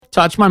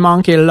Touch my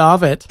monkey,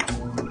 love it.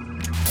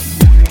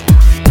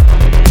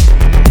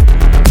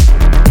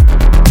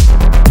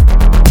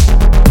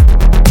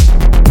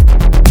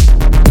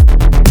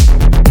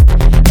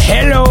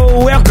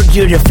 Hello, welcome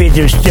to the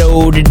Fizzle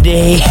Show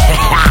today.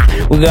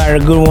 We got a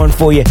good one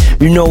for you.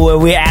 You know where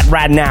we're at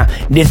right now.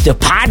 This is the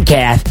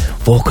podcast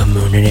for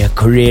community of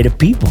creative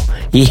people.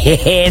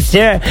 Yes,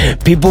 sir.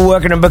 People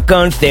working to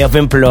become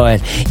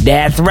self-employed.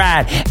 That's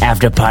right.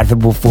 After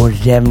possible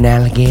 47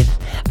 alligators,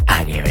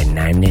 I give it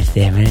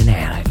 97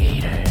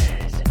 alligators.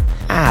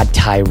 Ah,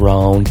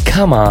 Tyrone,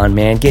 come on,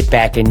 man. Get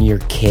back in your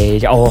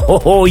cage.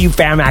 Oh, you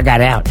found me. I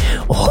got out.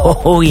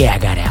 Oh, yeah, I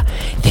got out.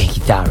 Thank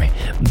you, sorry.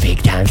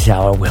 Big time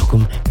sour.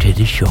 Welcome to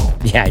the show.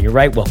 Yeah, you're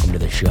right. Welcome to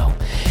the show.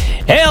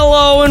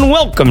 Hello and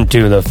welcome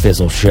to the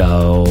Fizzle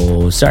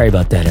Show. Sorry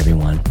about that,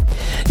 everyone.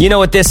 You know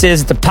what this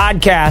is? It's a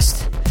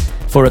podcast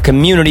for a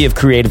community of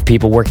creative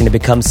people working to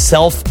become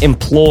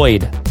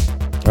self-employed.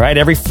 All right,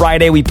 every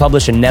Friday we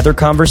publish another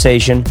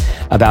conversation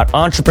about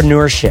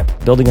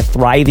entrepreneurship, building a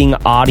thriving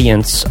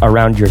audience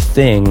around your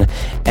thing,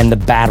 and the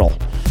battle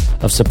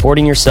of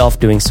supporting yourself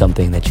doing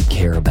something that you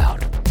care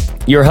about.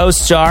 Your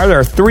hosts there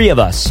are three of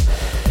us.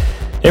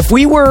 If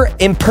we were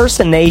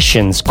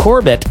impersonations,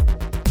 Corbett,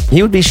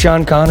 he would be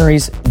Sean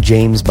Connery's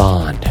James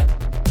Bond.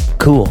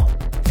 Cool,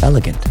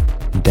 elegant,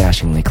 and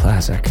dashingly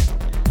classic.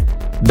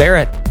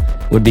 Barrett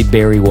would be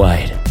Barry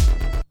White.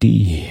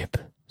 Deep,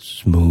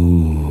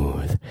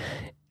 smooth,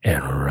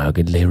 and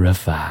ruggedly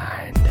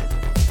refined.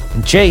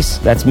 And Chase,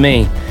 that's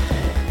me.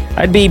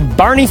 I'd be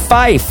Barney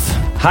Fife,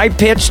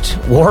 high-pitched,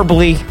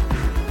 warbly,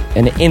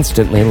 and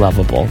instantly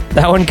lovable.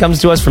 That one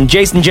comes to us from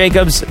Jason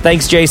Jacobs.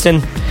 Thanks,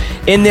 Jason.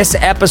 In this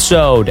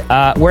episode,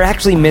 we're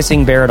actually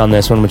missing Barrett on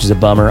this one, which is a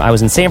bummer. I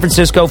was in San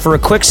Francisco for a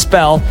quick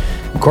spell.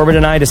 Corbett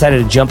and I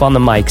decided to jump on the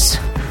mics,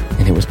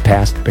 and it was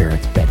past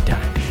Barrett's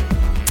bedtime.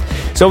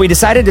 So we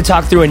decided to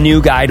talk through a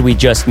new guide we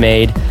just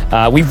made.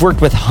 We've worked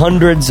with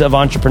hundreds of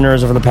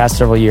entrepreneurs over the past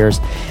several years.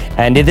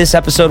 And in this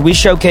episode, we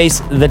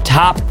showcase the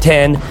top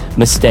 10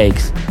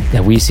 mistakes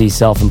that we see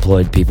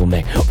self-employed people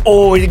make.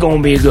 Oh, it's going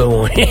to be a good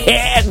one.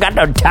 Got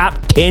the top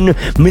 10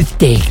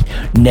 mistakes.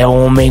 Never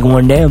want to make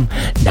one of them.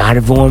 Not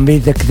if you want to be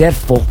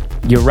successful.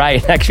 You're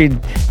right. Actually,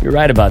 you're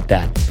right about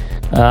that.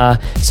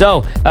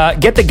 So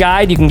get the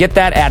guide. You can get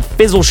that at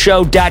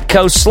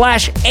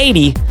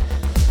fizzleshow.co/80.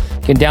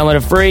 You can download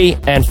it free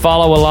and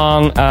follow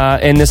along.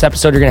 In this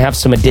episode, you're going to have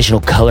some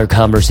additional color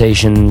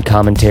conversation,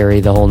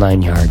 commentary, the whole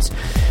 9 yards.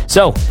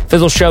 So,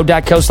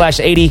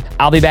 fizzleshow.co/80.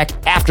 I'll be back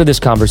after this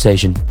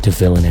conversation to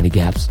fill in any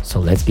gaps. So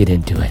let's get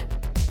into it.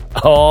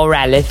 All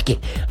right, let's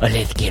get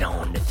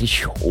on to the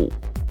show.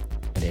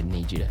 I didn't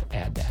need you to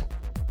add that.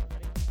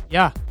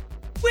 Yeah.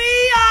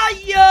 We are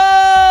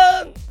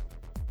young.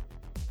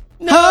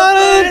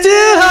 Heart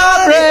to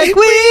heartbreak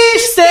we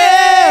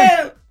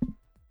stand.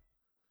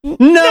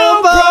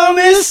 No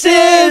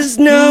promises,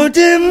 no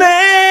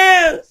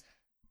demands.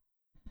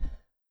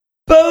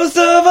 Both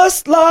of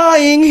us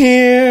lying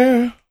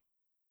here.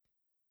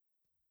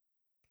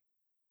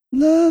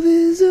 Love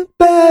is a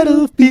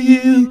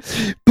battlefield.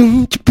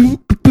 Boom,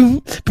 boom, boom,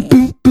 boom,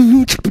 boom,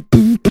 boom,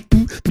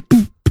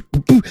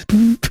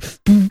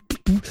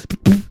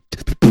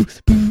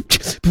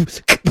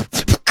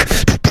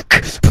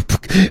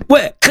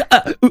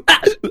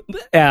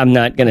 I'm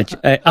not gonna.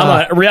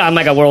 I'm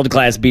like a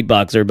world-class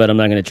beatboxer, but I'm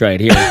not gonna try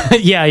it here.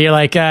 Yeah, you're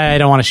like, I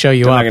don't want to show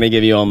you I'm up. not gonna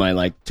give you all my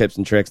like tips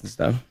and tricks and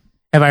stuff.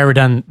 Have I ever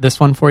done this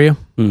one for you?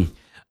 No,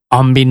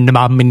 you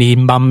never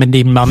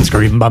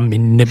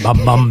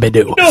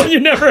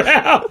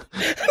have.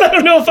 I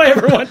don't know if I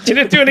ever want you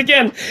to do it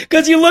again,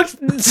 because you looked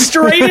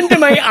straight into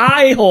my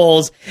eye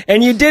holes,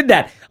 and you did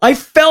that. I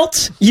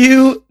felt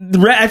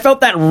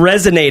that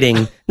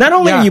resonating. Not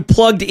only are you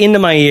plugged into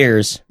my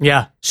ears,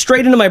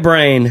 straight into my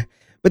brain,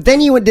 but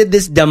then you did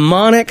this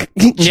demonic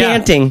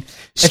chanting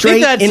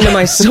straight into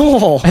my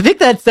soul. I think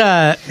that's...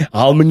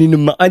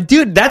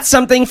 dude, that's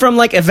something from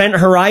like Event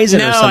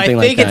Horizon or something like that. No,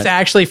 I think it's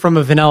actually from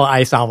a Vanilla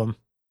Ice album.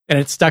 And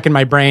it's stuck in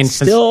my brain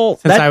since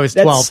I was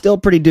 12. That's still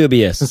pretty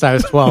dubious. Since I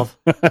was 12.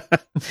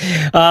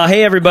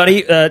 Hey,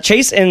 everybody.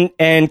 Chase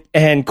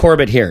and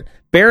Corbett here.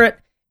 Barrett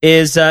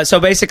is... so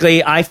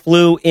basically, I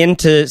flew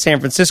into San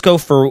Francisco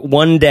for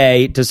one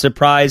day to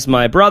surprise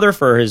my brother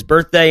for his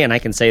birthday. And I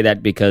can say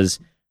that because...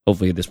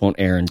 hopefully this won't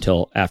air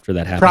until after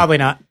that happens. Probably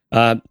not.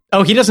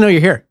 He doesn't know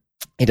you're here.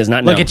 He does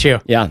not know. Look at you.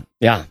 Yeah.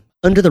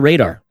 Under the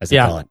radar, as they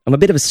call it. I'm a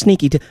bit of a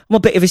sneaky dude,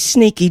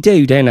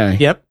 ain't I?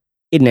 Yep.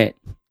 Isn't it,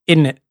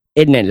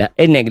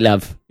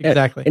 love?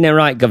 Exactly. Isn't that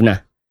right,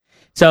 governor?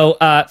 So,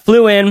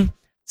 flew in,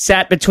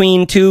 sat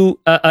between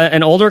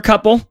an older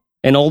couple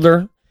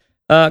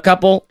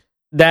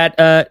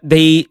that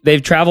they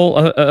travel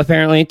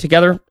apparently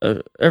together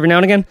every now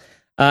and again.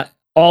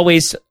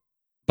 Always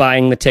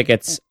buying the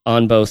tickets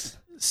on both.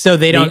 So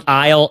they don't... the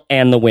aisle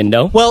and the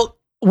window. Well,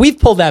 we've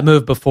pulled that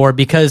move before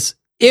because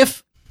the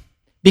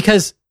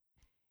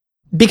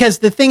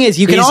thing is,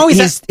 you can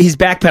always... He's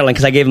backpedaling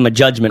because I gave him a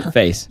judgment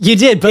face. You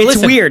did, but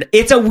it's weird.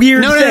 It's a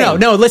weird thing.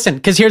 No, listen,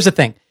 because here's the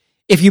thing.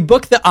 If you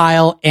book the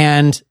aisle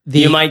and the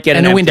you might get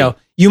and the window,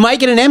 you might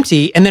get an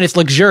empty and then it's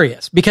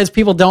luxurious because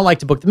people don't like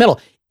to book the middle.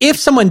 If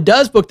someone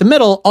does book the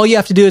middle, all you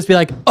have to do is be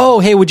like,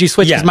 "Oh, hey, would you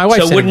switch? Because my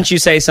wife's So wouldn't you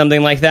say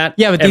something like that?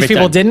 Yeah, but these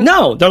people didn't.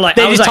 No, they're like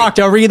they just talked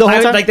over you the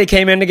whole time. Like they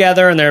came in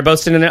together and they're both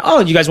sitting there. Oh,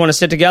 you guys want to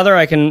sit together?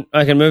 I can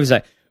move. He's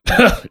like,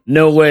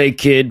 no way,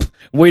 kid.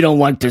 We don't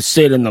like to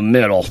sit in the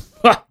middle.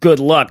 Good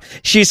luck.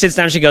 She sits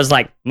down. She goes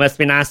like, must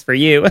be nice for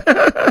you.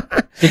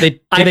 Did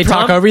they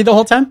talk over you the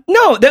whole time?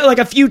 No, like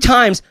a few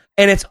times,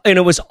 and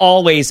it was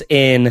always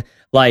in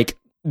like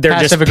they're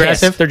passive just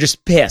aggressive. Pissed. They're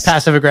just pissed.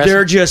 Passive aggressive.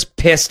 They're just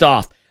pissed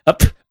off.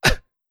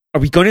 Are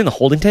we going in the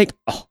holding tank?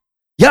 Oh,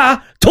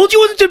 yeah. Told you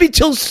it wasn't to be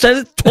till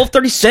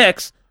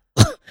 12:36.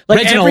 Like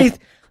Reginald.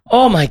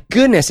 oh my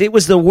goodness, it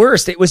was the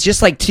worst. It was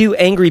just like two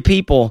angry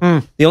people.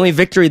 The only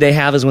victory they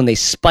have is when they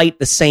spite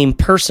the same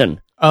person.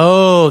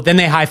 Oh, then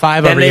they high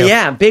five over you.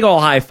 Yeah, big ol'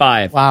 high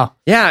five. Wow.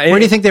 Yeah. Where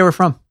do you think they were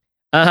from?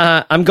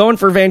 I'm going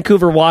for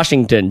Vancouver,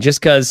 Washington, just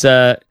because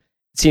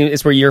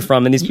it's where you're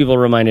from, and these people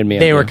reminded me.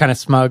 They of were you. kind of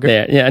smug.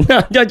 Yeah,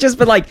 no, just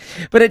but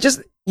it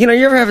just you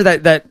ever have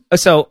that.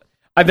 So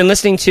I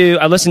listened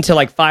to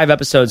like 5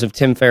 episodes of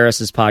Tim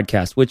Ferriss's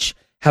podcast, which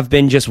have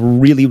been just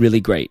really,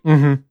 really great,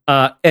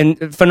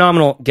 and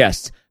phenomenal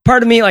guests.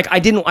 Part of me, like, I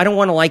don't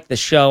want to like the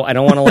show. I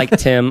don't want to like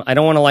Tim. I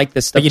don't want to like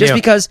this stuff just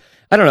because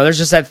I don't know. There's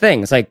just that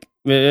thing. It's like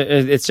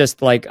it's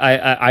just like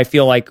I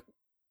feel like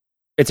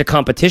it's a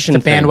competition.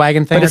 It's a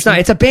bandwagon thing, but it's not.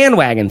 It's a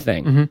bandwagon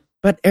thing. Mm-hmm.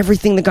 But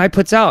everything the guy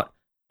puts out,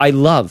 I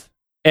love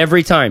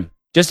every time.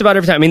 Just about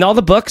every time. I mean, all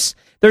the books.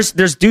 There's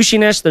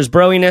douchiness. There's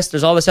broiness.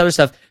 There's all this other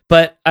stuff.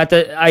 But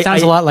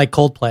sounds a lot like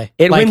Coldplay.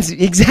 It wins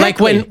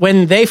exactly. Like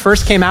when they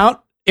first came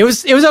out, it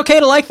was okay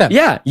to like them.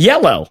 Yeah,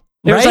 Yellow.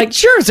 It was like,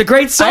 sure, it's a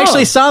great song. I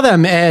actually saw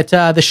them at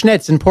the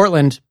Schnitz in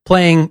Portland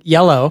playing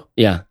Yellow.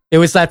 Yeah. It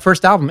was that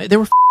first album. They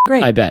were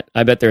great. I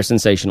bet they're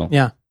sensational.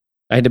 Yeah.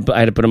 I had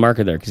to put a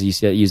marker there because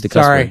you used the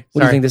cuss word.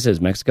 What do you think this is,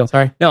 Mexico?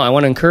 Sorry. No, I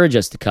want to encourage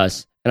us to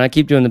cuss, and I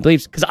keep doing the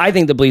bleeps because I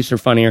think the bleeps are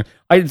funnier.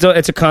 So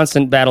it's a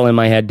constant battle in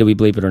my head. Do we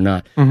bleep it or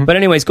not? Mm-hmm. But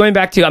anyways, going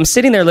back to, I'm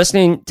sitting there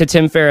listening to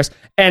Tim Ferriss,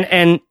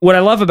 and what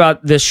I love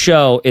about this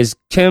show is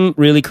Tim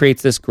really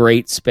creates this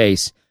great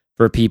space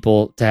for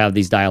people to have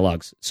these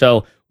dialogues.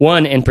 So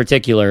one in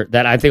particular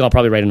that I think I'll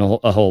probably write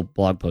a whole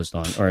blog post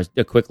on, or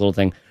a quick little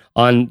thing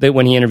on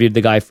when he interviewed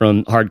the guy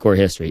from Hardcore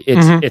History.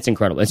 It's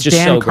incredible. It's just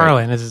Dan so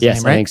Carlin great. is his name,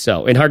 right? I think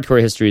so. And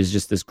Hardcore History is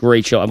just this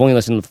great show. I've only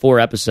listened to 4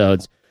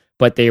 episodes,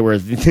 but they were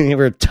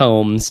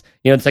tomes.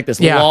 It's like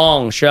this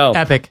long show.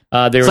 Epic.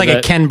 It's like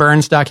a Ken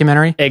Burns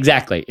documentary.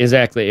 Exactly.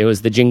 It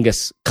was the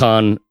Genghis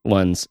Khan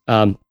ones.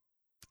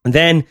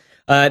 Then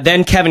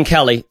Kevin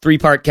Kelly,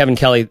 3-part Kevin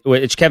Kelly,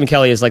 which Kevin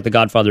Kelly is like the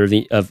godfather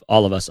of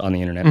all of us on the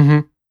internet. Mm-hmm.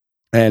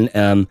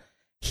 And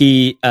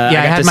he, I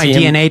had my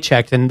DNA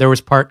checked, and there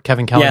was part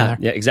Kevin Kelly in there.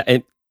 Yeah,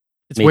 exactly.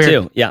 It's weird.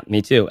 Too. Yeah,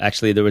 me too.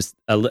 Actually, there was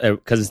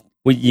because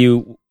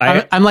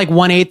I'm like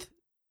 1/8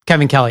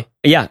 Kevin Kelly.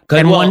 Yeah,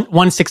 and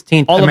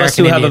 1/16. All American of us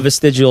who Indian. have a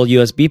vestigial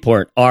USB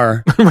port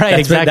are right.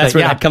 Exactly. That's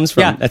where that comes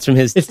from. Yeah. That's from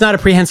his. It's not a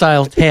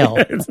prehensile tail.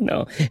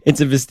 No,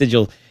 it's a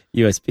vestigial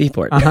USB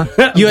port.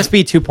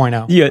 USB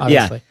 2.0.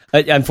 Yeah.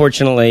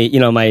 Unfortunately,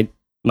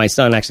 my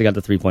son actually got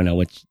the 3.0,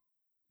 which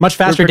much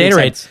faster data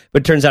rates.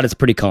 But it turns out it's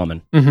pretty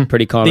common. Mm-hmm.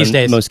 Pretty common these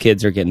days. Most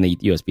kids are getting the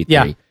USB 3.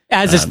 Yeah,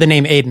 as is the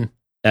name Aiden.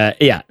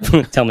 Yeah,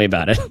 tell me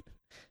about it.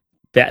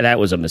 That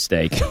was a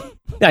mistake.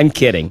 I'm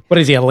kidding. What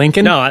is he, a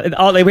Lincoln? No,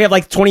 we have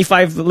like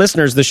 25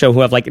 listeners to the show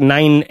who have like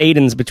 9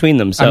 Aidens between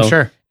them. So I'm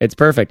sure. It's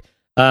perfect.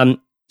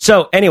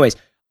 So anyways,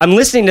 I'm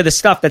listening to this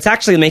stuff that's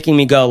actually making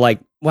me go like,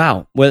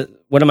 wow, what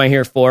am I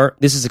here for?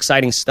 This is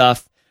exciting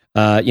stuff.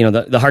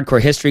 The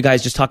Hardcore History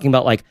guys just talking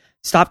about like,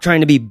 stop trying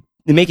to be,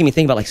 making me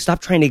think about like, stop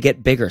trying to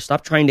get bigger.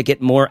 Stop trying to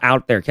get more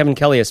out there. Kevin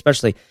Kelly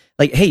especially,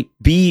 like, hey,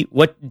 do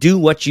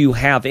what you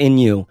have in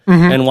you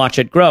and watch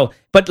it grow.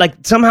 But like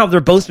somehow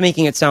they're both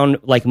making it sound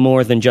like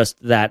more than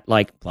just that,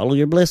 like follow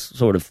your bliss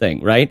sort of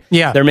thing, right?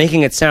 Yeah. They're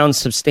making it sound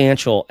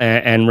substantial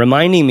and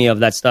reminding me of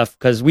that stuff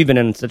because we've been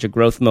in such a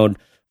growth mode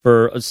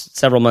for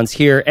several months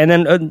here. And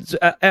then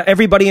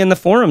everybody in the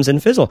forums in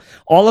Fizzle,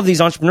 all of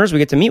these entrepreneurs we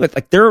get to meet with,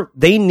 like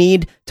they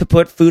need to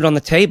put food on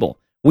the table.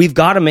 We've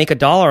got to make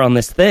 $1 on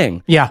this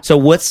thing. Yeah. So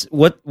what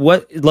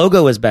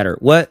logo is better?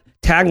 What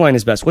tagline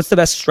is best? What's the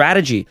best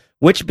strategy?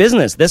 Which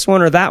business? This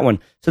one or that one?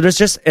 So it's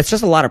just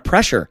a lot of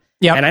pressure.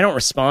 Yeah. And I don't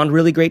respond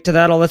really great to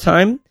that all the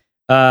time.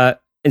 And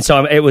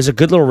so it was a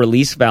good little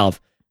release valve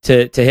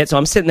to hit. So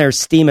I'm sitting there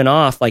steaming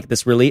off like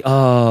this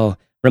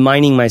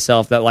reminding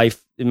myself that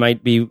life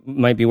might be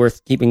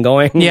worth keeping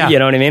going. Yeah. You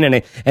know what I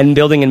mean? And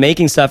building and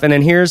making stuff. And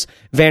then here's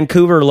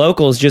Vancouver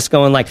locals just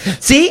going like,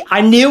 see,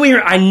 I knew we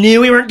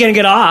weren't going to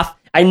get off.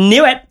 I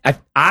knew it.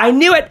 I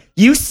knew it.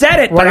 You said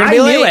it, but I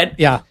knew it.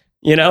 Yeah.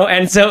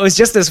 And so it was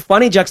just this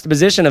funny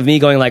juxtaposition of me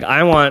going like,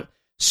 I want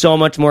so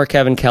much more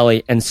Kevin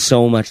Kelly and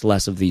so much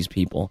less of these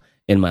people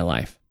in my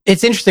life.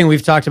 It's interesting.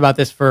 We've talked about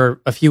this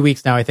for a few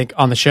weeks now, I think,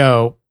 on the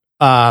show.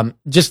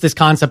 Just this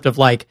concept of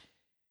like,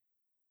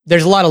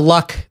 there's a lot of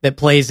luck that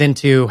plays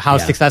into how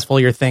successful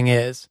your thing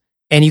is.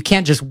 And you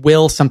can't just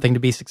will something to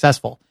be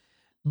successful.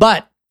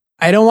 But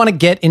I don't want to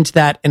get into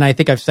that. And I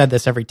think I've said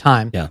this every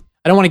time. Yeah.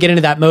 I don't want to get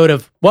into that mode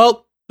of,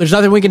 well, there's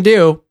nothing we can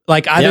do.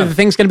 Like either the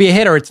thing's going to be a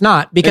hit or it's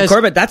not. Because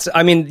Corbett,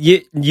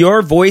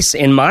 your voice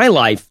in my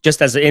life,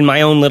 just as in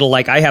my own little,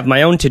 like I have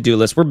my own to-do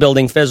list. We're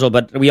building Fizzle,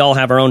 but we all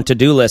have our own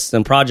to-do lists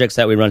and projects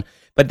that we run.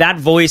 But that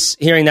voice,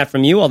 hearing that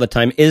from you all the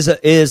time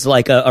is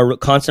like a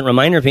constant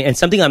reminder of me, and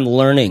something I'm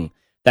learning,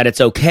 that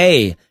it's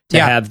okay to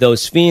have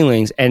those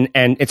feelings, and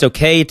it's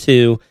okay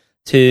to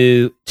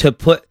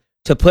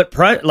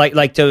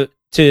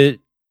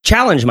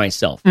challenge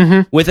myself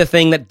with a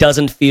thing that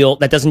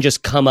doesn't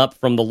just come up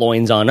from the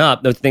loins on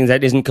up, those things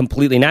that isn't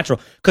completely natural.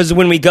 Because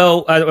when we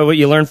go, what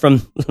you learn from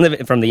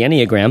the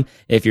Enneagram,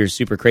 if you're a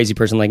super crazy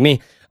person like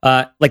me,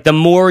 like the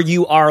more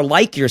you are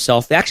like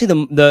yourself,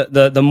 actually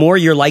the more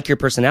you're like your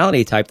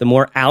personality type, the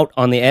more out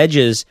on the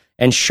edges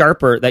and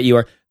sharper that you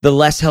are, the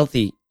less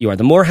healthy you are.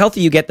 The more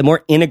healthy you get, the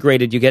more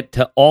integrated you get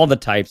to all the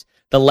types,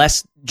 the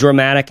less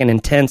dramatic and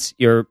intense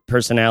your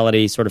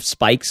personality sort of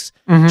spikes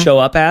show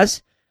up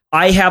as.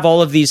 I have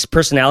all of these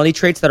personality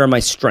traits that are my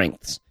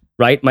strengths,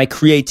 right? My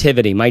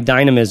creativity, my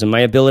dynamism,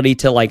 my ability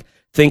to like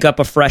think up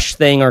a fresh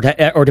thing, or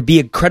to be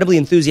incredibly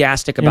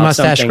enthusiastic about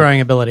mustache something. growing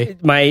ability.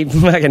 My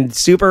fucking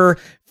super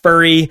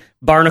furry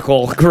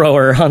barnacle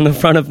grower on the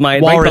front of my,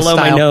 right below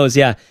my nose.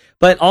 Yeah.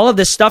 But all of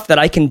this stuff that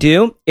I can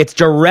do, it's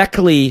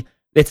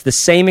the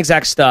same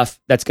exact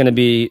stuff that's going to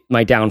be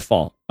my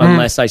downfall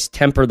unless I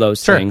temper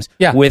those things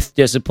with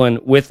discipline,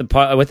 with a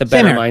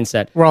better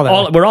mindset.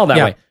 We're all that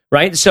way.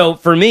 Right. So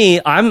for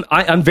me,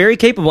 I'm very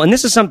capable. And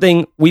this is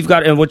something we've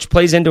got, and which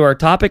plays into our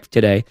topic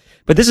today.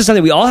 But this is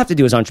something we all have to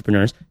do as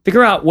entrepreneurs,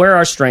 figure out where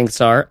our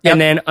strengths are.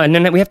 And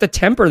then we have to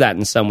temper that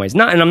in some ways.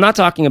 And I'm not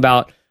talking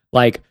about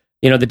like,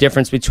 the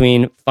difference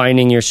between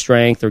finding your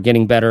strength or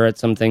getting better at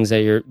some things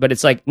but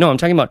it's like, no, I'm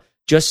talking about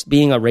just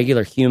being a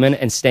regular human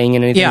and staying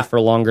in anything for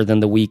longer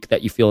than the week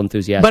that you feel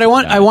enthusiastic. But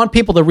I want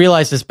people to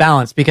realize this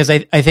balance, because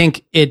I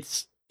think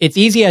it's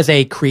easy as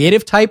a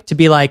creative type to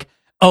be like,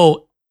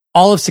 oh,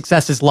 all of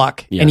success is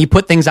luck, and you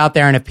put things out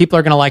there, and if people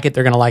are going to like it,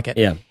 they're going to like it.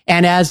 Yeah.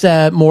 And as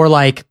a more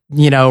like,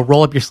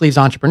 roll up your sleeves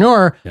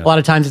entrepreneur, a lot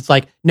of times it's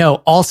like, no,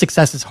 all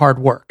success is hard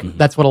work.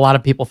 That's what a lot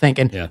of people think.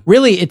 And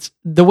really, it's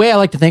the way I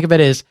like to think of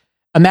it is,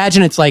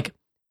 imagine it's like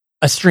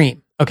a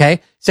stream. Okay.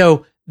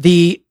 So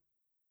the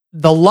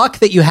luck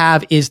that you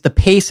have is the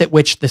pace at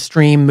which the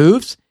stream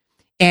moves,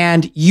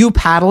 and you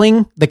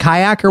paddling the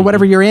kayak or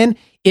whatever you're in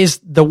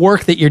is the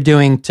work that you're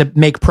doing to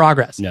make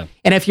progress. Yeah.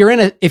 And if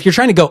you're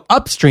trying to go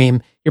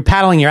upstream, you're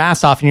paddling your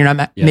ass off and you're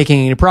not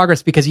making any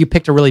progress because you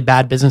picked a really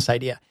bad business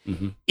idea.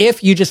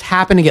 If you just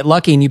happen to get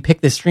lucky and you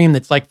pick this stream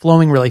that's like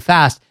flowing really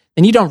fast,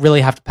 then you don't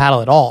really have to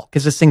paddle at all,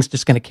 because this thing's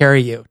just going to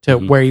carry you to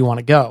where you want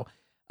to go.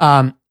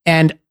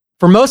 And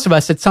for most of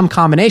us, it's some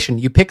combination.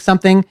 You pick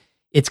something,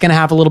 it's going to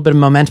have a little bit of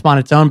momentum on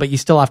its own, but you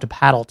still have to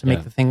paddle to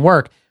make the thing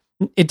work.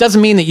 It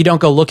doesn't mean that you don't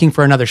go looking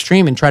for another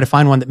stream and try to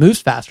find one that moves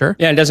faster.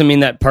 Yeah, it doesn't mean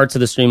that parts of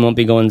the stream won't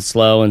be going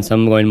slow and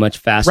some going much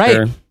faster.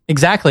 Right,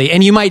 exactly.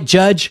 And you might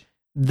judge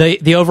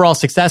the overall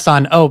success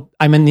on,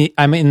 I'm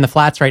in the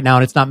flats right now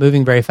and it's not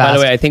moving very fast. By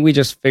the way, I think we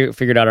just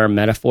figured out our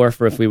metaphor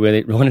for if we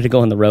really wanted to go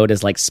on the road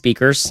as like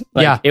speakers.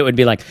 Like, it would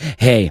be like,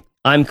 hey,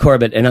 I'm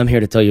Corbett and I'm here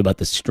to tell you about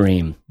the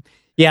stream.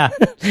 Yeah,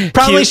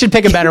 probably should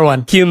pick a better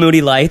one. Cue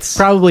Moody Lights.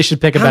 Probably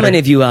should pick a better one. How many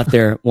of you out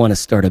there want to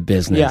start a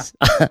business?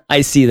 Yeah.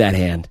 I see that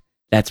hand.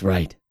 That's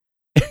right.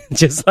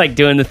 Just like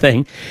doing the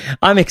thing.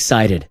 I'm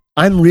excited.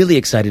 I'm really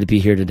excited to be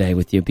here today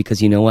with you,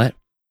 because you know what?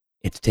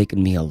 It's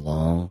taken me a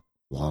long,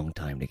 long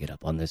time to get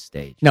up on this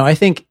stage. No, I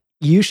think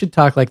you should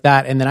talk like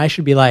that, and then I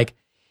should be like,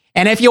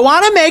 and if you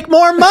want to make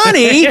more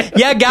money,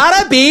 you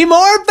gotta be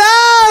more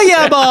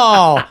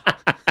valuable.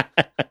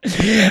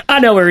 I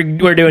know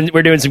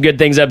we're doing some good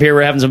things up here.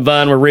 We're having some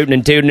fun. We're rooting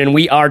and tooting, and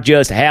we are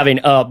just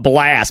having a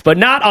blast. But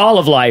not all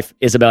of life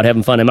is about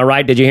having fun. Am I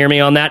right? Did you hear me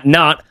on that?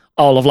 Not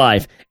all of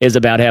life is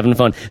about having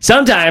fun.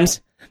 Sometimes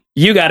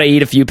you got to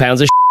eat a few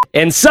pounds of shit,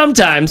 and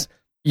sometimes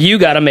you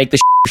got to make the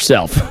shit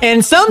yourself.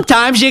 And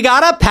sometimes you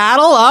got to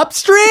paddle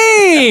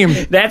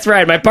upstream. That's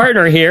right. My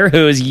partner here,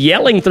 who is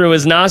yelling through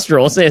his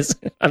nostrils, is,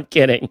 I'm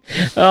kidding.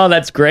 Oh,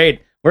 that's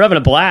great. We're having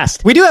a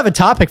blast. We do have a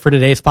topic for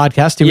today's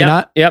podcast, do we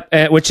not? Yep,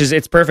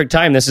 it's perfect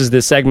time. This is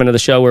the segment of the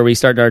show where we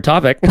start our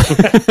topic.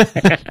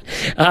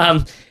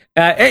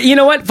 You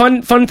know what?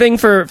 Fun thing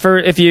for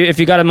if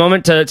you got a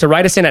moment to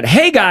write us in at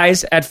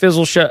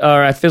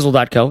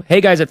heyguys@fizzle.co.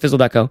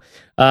 heyguys@fizzle.co.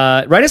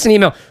 Write us an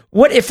email.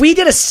 What if we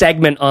did a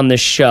segment on this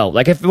show?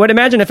 Like,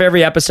 imagine if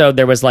every episode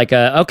there was like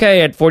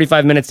at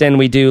 45 minutes in,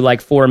 we do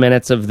like 4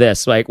 minutes of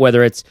this. Like,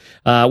 whether it's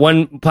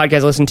one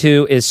podcast I listen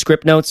to is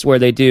Script Notes, where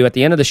they do at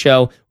the end of the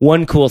show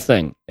one cool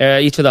thing.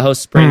 Each of the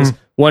hosts brings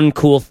one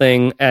cool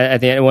thing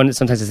at the end.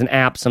 Sometimes it's an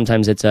app,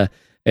 sometimes it's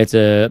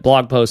a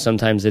blog post,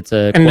 sometimes it's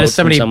a and does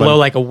somebody blow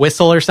like a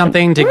whistle or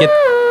something to get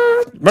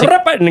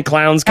and the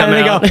clowns come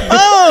out. They go,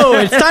 oh,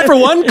 it's time for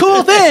one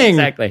cool thing.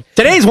 Exactly.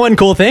 Today's one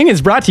cool thing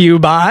is brought to you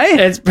by.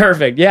 It's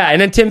perfect. Yeah, and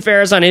then Tim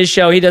Ferriss on his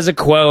show, he does a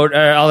quote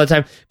all the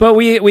time. But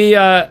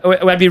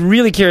I'd be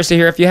really curious to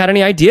hear if you had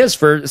any ideas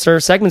for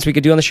segments we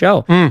could do on the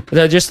show.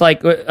 Just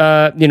like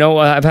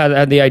I've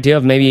had the idea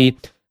of maybe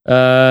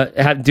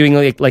doing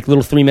like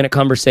little 3-minute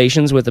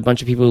conversations with a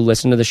bunch of people who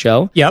listen to the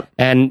show. Yep.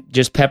 And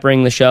just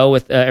peppering the show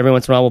with every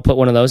once in a while we'll put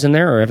one of those in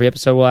there, or every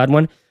episode we'll add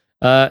one.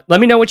 Let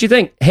me know what you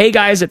think. Hey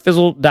guys at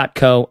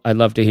fizzle.co. I'd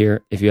love to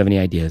hear if you have any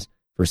ideas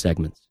for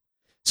segments.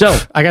 So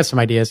I got some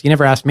ideas. You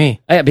never asked me.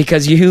 Yeah,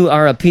 because you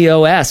are a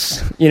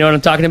POS. You know what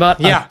I'm talking about?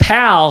 Yeah. A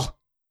PAL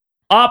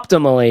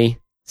optimally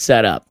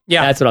set up.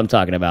 Yeah. That's what I'm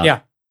talking about. Yeah.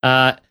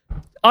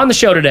 On the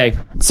show today.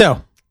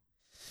 So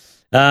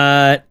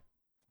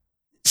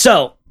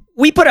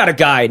we put out a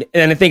guide,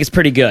 and I think it's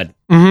pretty good.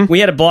 Mm-hmm. We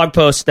had a blog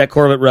post that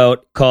Corbett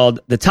wrote called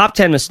The Top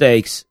 10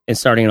 Mistakes in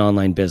Starting an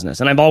Online Business.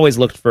 And I've always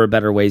looked for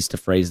better ways to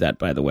phrase that,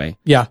 by the way.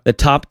 Yeah. The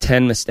top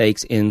 10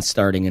 mistakes in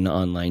starting an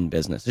online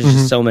business. There's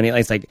just so many.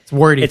 It's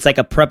wordy. It's like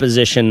a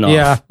preposition off.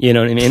 Yeah. You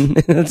know what I mean?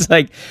 It's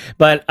like,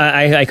 but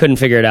I couldn't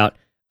figure it out.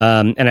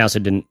 And I also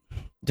didn't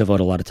devote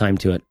a lot of time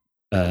to it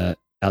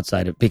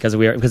outside of, because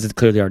it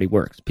clearly already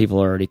works.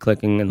 People are already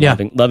clicking and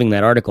loving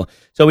that article.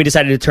 So we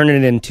decided to turn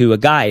it into a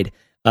guide.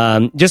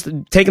 Just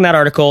taking that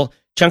article,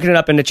 chunking it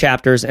up into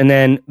chapters, and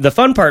then the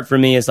fun part for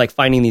me is like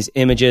finding these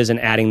images and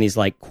adding these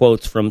like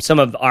quotes from some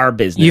of our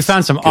business. You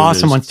found some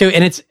awesome ones too,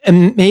 and it's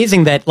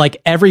amazing that like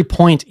every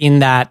point in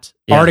that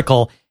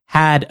article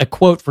had a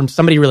quote from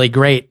somebody really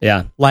great.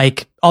 Yeah,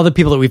 like all the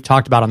people that we've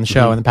talked about on the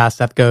show in the past,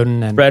 Seth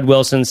Godin and Fred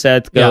Wilson,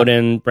 Seth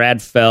Godin,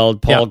 Brad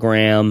Feld, Paul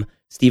Graham,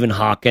 Stephen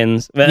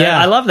Hawking. Yeah,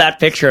 I love that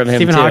picture of him.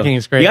 Stephen too. Hawking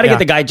is great. You got to get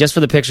the guy just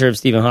for the picture of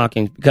Stephen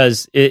Hawking,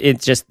 because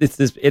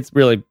it's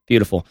really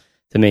beautiful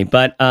to me.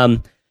 But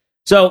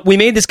so we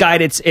made this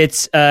guide.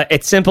 It's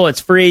simple. It's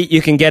free.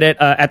 You can get it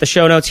at the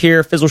show notes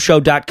here,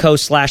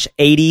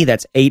 fizzleshow.co/80.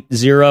 That's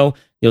 80.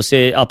 You'll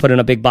see. I'll put in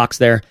a big box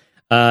there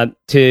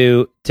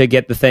to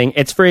get the thing.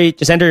 It's free.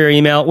 Just enter your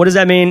email. What does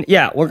that mean?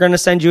 Yeah, we're going to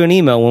send you an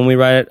email when we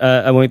write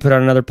when we put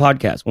out another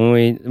podcast, when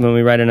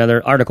we write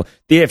another article.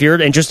 If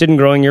you're interested in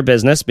growing your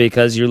business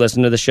because you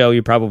listen to the show,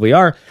 you probably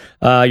are.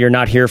 You're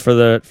not here for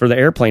the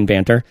airplane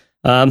banter.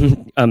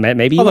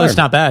 Maybe you although are. it's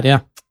not bad.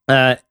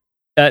 Yeah.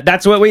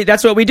 That's what we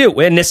do,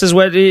 and this is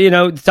what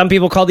some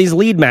people call these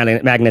lead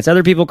magnets.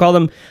 Other people call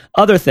them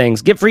other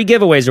things, free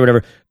giveaways or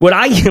whatever. What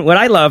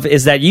I love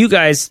is that you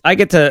guys, I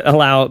get to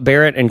allow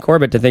Barrett and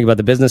Corbett to think about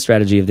the business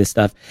strategy of this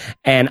stuff,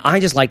 and I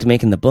just liked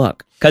making the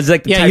book because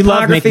the you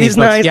love making these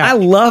nice. books. Yeah. I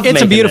love.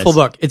 It's a beautiful this.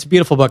 book. It's a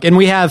beautiful book, and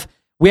we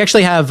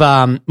actually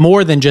have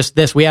more than just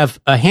this. We have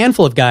a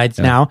handful of guides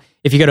now.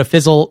 If you go to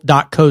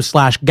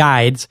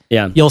fizzle.co/guides,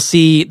 you'll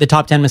see the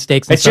top 10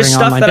 mistakes in starting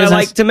online business. It's just stuff that I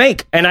like to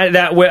make. And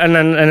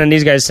then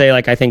these guys say,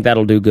 like, I think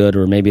that'll do good,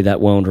 or maybe that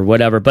won't, or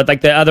whatever. But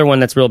like the other one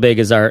that's real big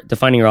is our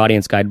Defining Your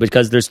Audience Guide,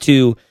 because there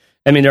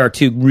are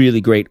two really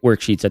great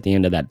worksheets at the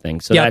end of that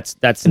thing. So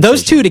that's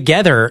those two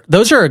together,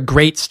 those are a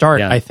great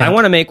start, I think. I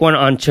want to make one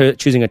on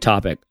choosing a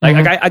topic.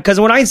 Like, because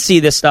when I see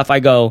this stuff,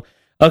 I go,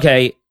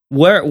 okay,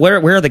 where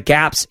are the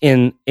gaps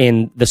in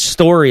the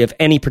story of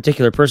any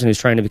particular person who's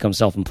trying to become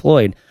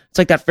self-employed? It's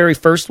like that very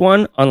first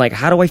one on like,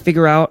 how do I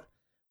figure out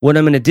what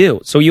I'm going to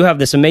do? So you have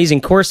this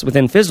amazing course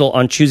within Fizzle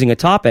on choosing a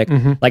topic,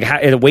 like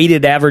a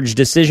weighted average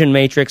decision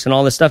matrix and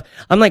all this stuff.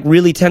 I'm like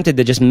really tempted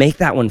to just make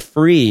that one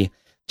free,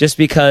 just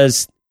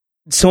because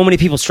so many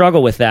people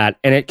struggle with that,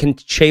 and it can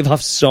shave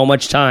off so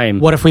much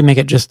time. What if we make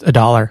it just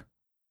 $1?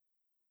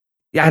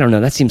 Yeah, I don't know.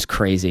 That seems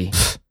crazy.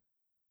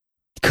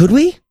 Could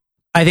we?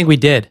 I think we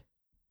did.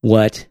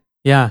 What?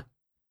 Yeah.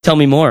 Tell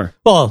me more.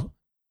 Well,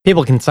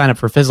 people can sign up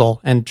for Fizzle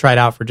and try it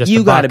out for just $1.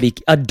 You got to be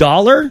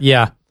 $1?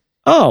 Yeah.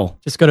 Oh.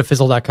 Just go to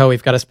fizzle.co.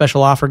 We've got a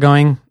special offer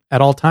going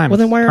at all times. Well,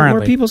 then why aren't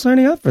more people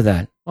signing up for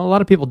that? Well, a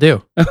lot of people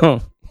do.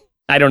 Oh,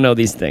 I don't know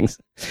these things.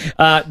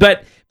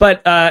 But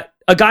a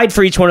guide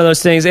for each one of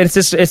those things. And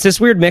it's this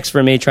weird mix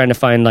for me trying to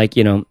find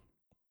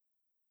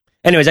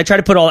anyways, I try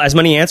to put as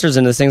many answers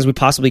into the things we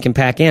possibly can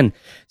pack in.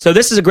 So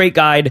this is a great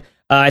guide.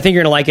 I think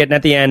you're going to like it. And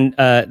at the end,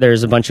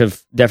 there's a bunch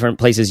of different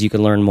places you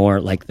can learn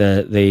more, like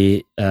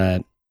the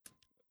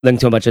link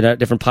to a bunch of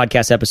different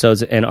podcast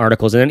episodes and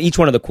articles. And then each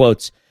one of the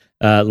quotes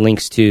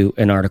links to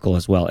an article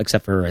as well,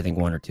 except for, I think,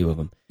 one or two of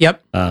them.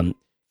 Yep.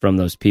 From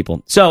those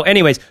people. So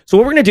anyways, what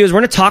we're going to do is we're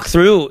going to talk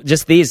through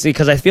just these,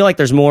 because I feel like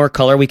there's more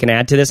color we can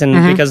add to this.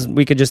 And because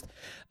we could just,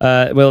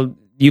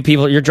 you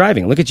people, you're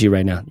driving. Look at you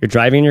right now. You're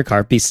driving in your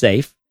car. Be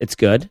safe. It's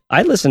good.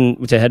 I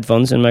listen to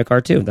headphones in my car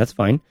too. That's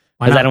fine.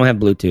 Because I don't have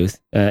Bluetooth,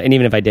 and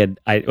even if I did,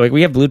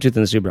 we have Bluetooth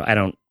in the Subaru. I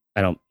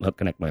don't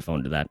connect my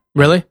phone to that.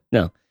 Really?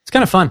 No. It's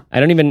kind of fun.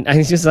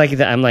 It's just like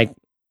that. I'm like,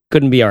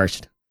 couldn't be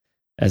arsed,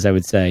 as I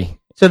would say.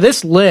 So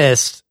this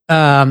list,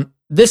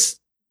 this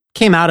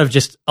came out of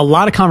just a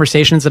lot of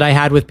conversations that I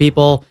had with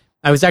people.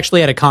 I was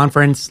actually at a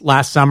conference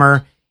last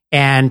summer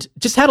and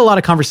just had a lot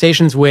of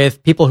conversations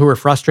with people who were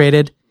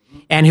frustrated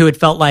and who had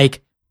felt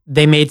like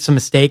they made some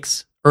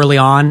mistakes early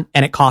on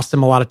and it cost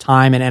them a lot of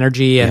time and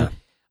energy.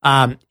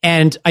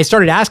 And I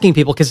started asking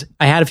people, because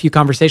I had a few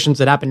conversations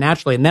that happened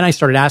naturally. And then I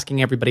started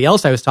asking everybody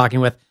else I was talking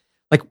with,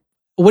 like,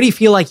 what do you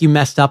feel like you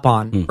messed up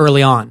on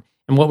early on?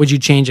 And what would you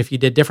change if you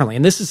did differently?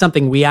 And this is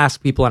something we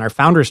ask people in our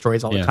founder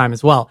stories all the time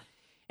as well.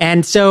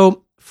 And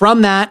so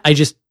from that, I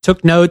just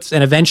took notes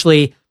and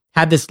eventually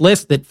had this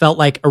list that felt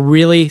like a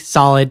really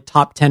solid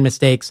top 10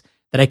 mistakes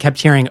that I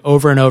kept hearing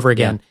over and over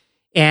again.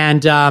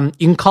 And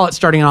you can call it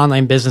starting an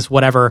online business,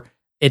 whatever.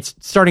 It's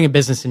starting a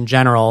business in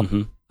general.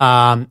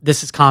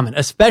 This is common,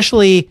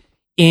 especially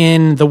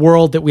in the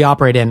world that we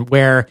operate in,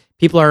 where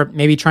people are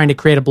maybe trying to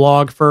create a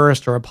blog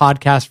first or a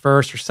podcast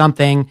first or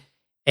something,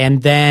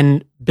 and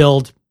then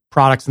build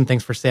products and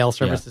things for sales,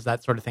 services,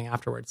 that sort of thing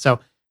afterwards. So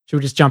should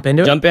we just jump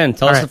into it? Jump in.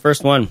 Tell us the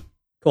first one.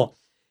 Cool.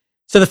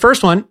 So the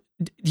first one,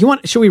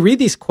 should we read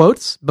these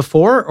quotes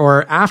before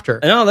or after?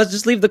 No, let's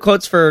just leave the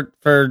quotes for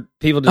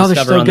people to discover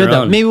they're so on good, their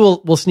though. own. Maybe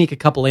we'll sneak a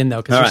couple in,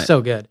 though, because they're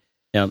so good.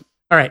 Yeah. All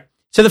right.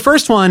 So the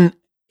first one,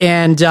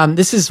 and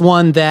this is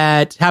one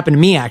that happened to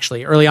me,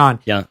 actually, early on.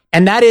 Yeah.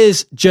 And that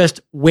is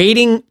just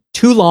waiting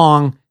too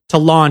long to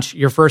launch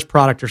your first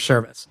product or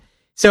service.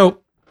 So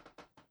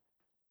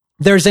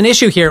there's an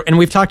issue here, and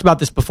we've talked about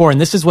this before,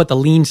 and this is what the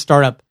lean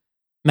startup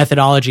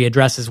methodology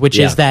addresses, which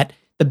is that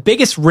the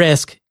biggest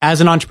risk as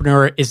an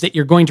entrepreneur is that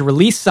you're going to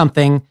release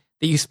something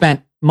that you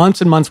spent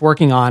months and months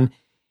working on,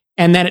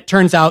 and then it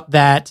turns out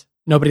that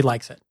nobody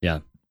likes it. Yeah.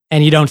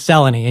 And you don't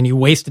sell any, and you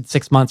wasted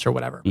 6 months or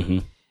whatever. Mm-hmm.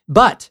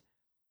 But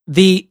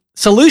the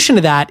solution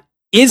to that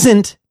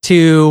isn't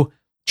to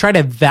try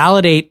to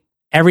validate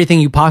everything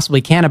you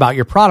possibly can about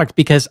your product,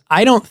 because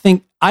I don't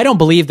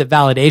believe that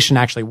validation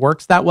actually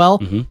works that well.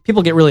 Mm-hmm.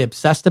 People get really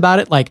obsessed about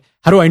it. Like,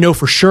 how do I know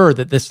for sure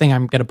that this thing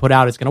I'm going to put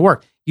out is going to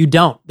work? You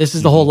don't. This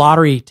is the whole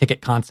lottery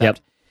ticket concept.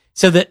 Yep.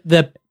 So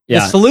the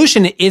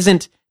solution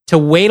isn't to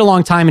wait a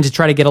long time and to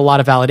try to get a lot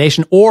of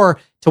validation, or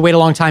to wait a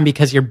long time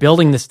because you're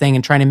building this thing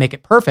and trying to make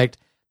it perfect.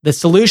 The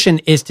solution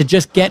is to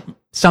just get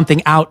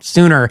something out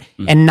sooner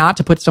and not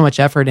to put so much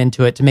effort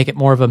into it, to make it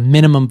more of a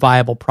minimum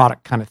viable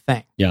product kind of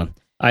thing. Yeah.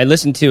 I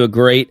listened to a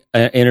great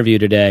interview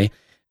today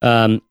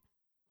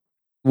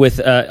with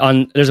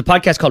there's a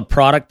podcast called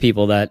Product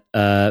People that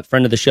a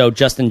friend of the show,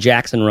 Justin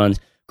Jackson, runs.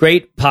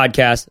 Great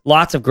podcast,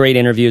 lots of great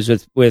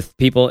interviews with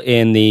people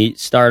in the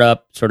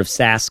startup sort of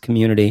SaaS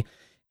community.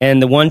 And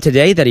the one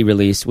today that he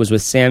released was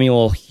with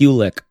Samuel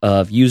Hulick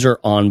of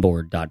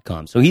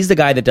useronboard.com. So he's the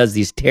guy that does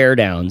these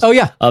teardowns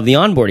of the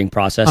onboarding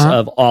process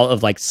of all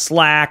of like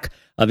Slack,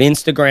 of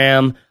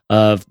Instagram,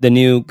 of the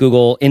new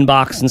Google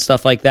Inbox and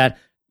stuff like that.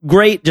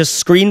 Great, just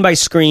screen by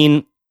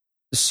screen,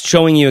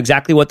 showing you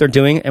exactly what they're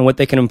doing and what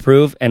they can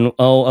improve. And,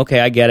 okay,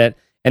 I get it.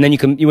 And then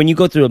when you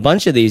go through a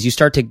bunch of these, you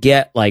start to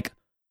get like,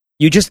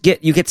 you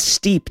get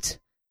steeped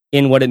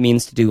in what it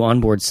means to do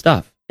onboard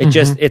stuff.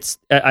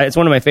 It's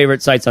one of my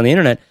favorite sites on the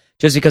internet,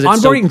 just because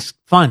it's onboarding's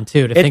fun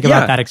too, to think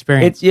about that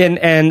experience.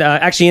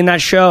 Actually in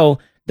that show,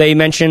 they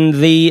mentioned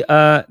the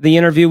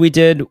interview we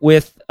did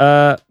with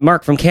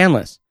Mark from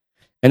Canlis.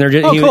 And they're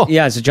just, cool.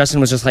 So Justin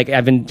was just like,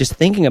 I've been just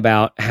thinking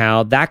about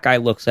how that guy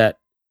looks at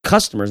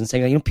customers and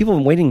saying, people have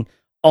been waiting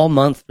all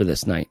month for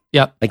this night.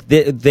 Yep. Like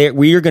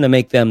we're going to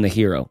make them the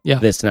hero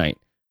this night.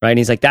 Right. And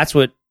he's like, that's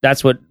what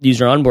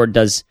User Onboard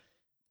does.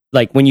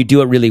 Like when you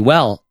do it really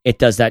well, it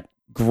does that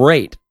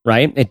great.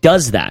 Right. It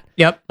does that.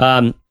 Yep.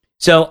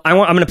 So I'm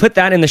going to put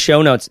that in the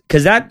show notes,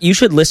 because you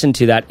should listen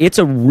to that. It's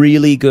a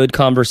really good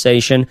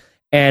conversation.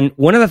 And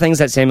one of the things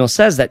that Samuel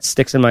says that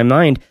sticks in my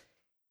mind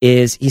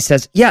is he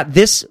says,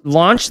 this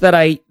launch that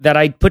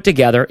I put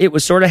together, it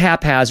was sort of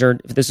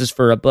haphazard. This is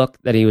for a book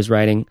that he was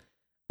writing.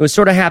 It was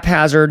sort of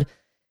haphazard,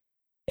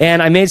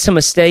 and I made some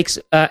mistakes,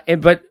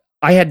 but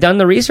I had done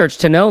the research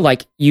to know,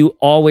 like, you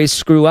always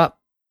screw up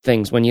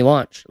things when you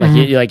launch,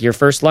 like your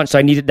first launch. So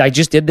I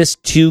just did this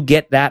to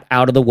get that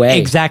out of the way.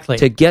 Exactly.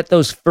 To get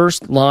those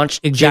first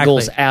launch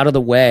jiggles out of the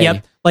way.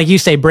 Yep. Like you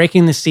say,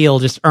 breaking the seal,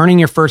 just earning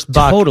your first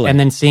buck, and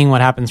then seeing what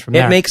happens from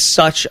there. It makes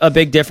such a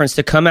big difference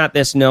to come at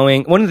this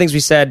knowing. One of the things we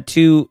said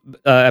 2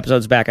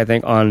 episodes back, I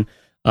think,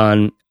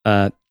 on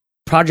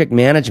project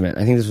management.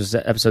 I think this was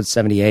episode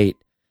 78.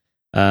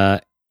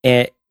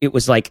 It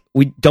was like,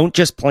 we don't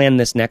just plan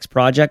this next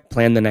project,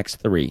 plan the next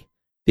 3.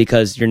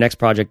 Because your next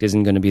project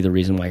isn't going to be the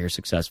reason why you're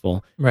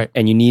successful, right?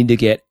 And you need to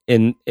get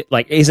in,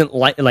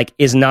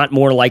 is not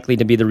more likely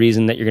to be the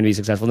reason that you're going to be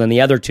successful than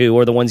the other 2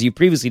 or the ones you've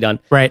previously done.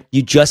 Right.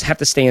 You just have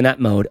to stay in that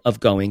mode of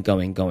going.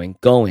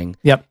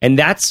 Yep. And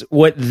that's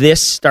what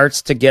this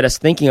starts to get us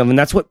thinking of, and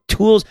that's what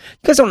tools.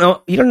 You guys don't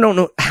know. You don't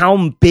know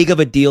how big of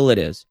a deal it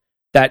is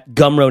that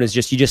Gumroad is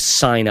just, you just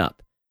sign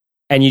up,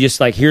 and you just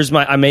like,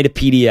 I made a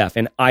PDF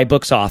in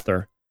iBooks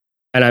Author,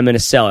 and I'm going to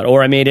sell it,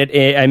 or I made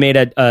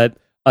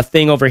a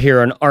thing over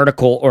here, an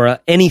article or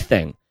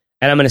anything,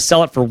 and I'm going to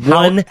sell it for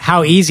 $1.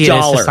 How easy it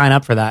is to sign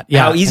up for that.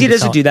 Yeah, how easy it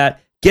is to do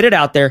that. Get it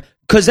out there,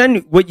 because then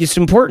what's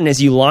important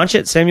is you launch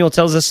it. Samuel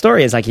tells this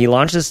story. It's like he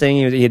launched this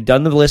thing. He had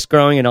done the list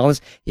growing and all this.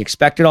 He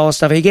expected all this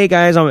stuff. Hey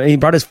guys, he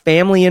brought his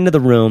family into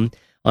the room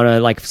on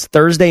a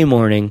Thursday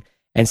morning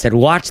and said,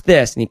 "Watch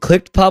this." And he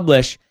clicked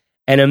publish,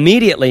 and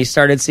immediately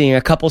started seeing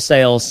a couple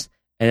sales,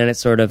 and then it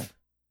sort of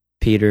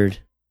petered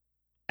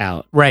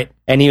out. Right.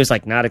 And he was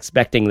like not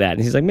expecting that.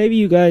 And he's like, maybe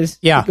you guys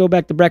go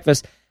back to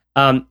breakfast.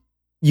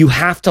 You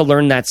have to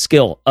learn that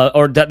skill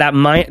or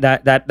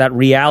that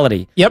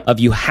reality of,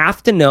 you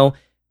have to know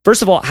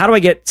first of all, how do I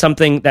get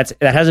something that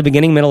has a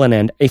beginning, middle, and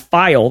end, a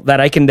file that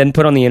I can then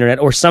put on the internet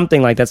or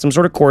something like that, some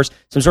sort of course,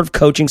 some sort of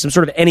coaching, some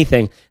sort of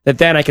anything that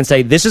then I can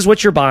say, this is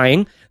what you're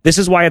buying. This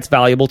is why it's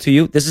valuable to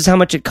you. This is how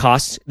much it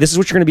costs. This is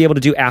what you're going to be able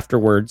to do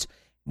afterwards.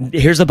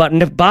 Here's a button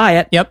to buy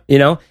it. Yep.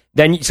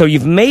 Then, so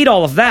you've made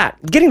all of that.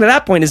 Getting to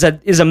that point is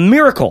a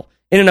miracle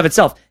in and of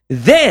itself.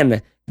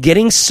 Then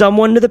getting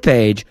someone to the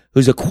page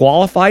who's a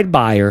qualified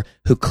buyer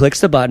who clicks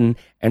the button,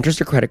 enters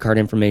their credit card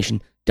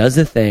information, does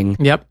the thing.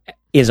 Yep.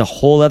 Is a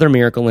whole other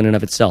miracle in and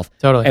of itself.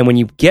 Totally. And when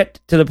you get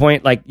to the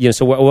point,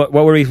 so what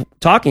were we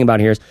talking about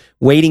here is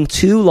waiting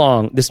too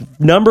long. This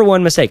number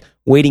one mistake,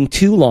 waiting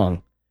too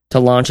long to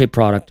launch a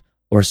product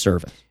or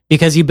service.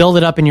 Because you build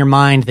it up in your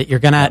mind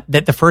that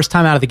that the first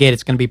time out of the gate,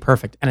 it's going to be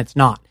perfect, and it's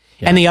not.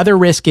 Yeah. And the other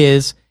risk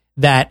is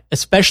that,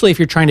 especially if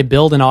you're trying to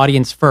build an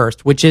audience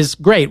first, which is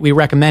great, we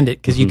recommend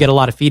it because you get a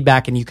lot of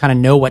feedback and you kind of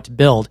know what to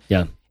build.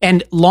 Yeah.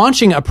 And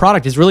launching a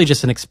product is really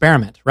just an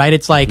experiment, right?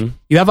 It's like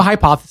you have a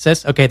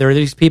hypothesis. Okay, there are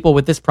these people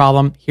with this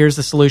problem. Here's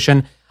the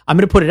solution. I'm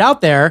going to put it out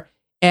there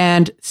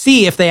and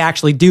see if they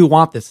actually do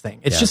want this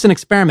thing. It's just an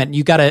experiment.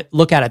 You got to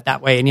look at it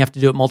that way, and you have to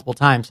do it multiple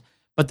times.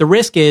 But the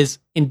risk is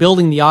in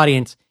building the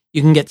audience,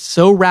 you can get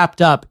so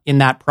wrapped up in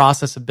that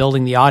process of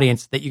building the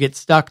audience that you get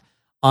stuck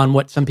on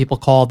what some people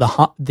call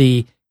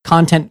the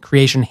content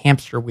creation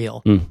hamster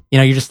wheel.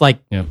 You're just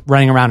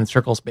running around in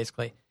circles,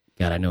 basically.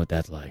 God, I know what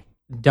that's like.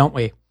 Don't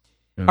we?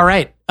 All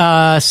right.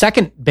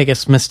 Second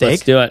biggest mistake.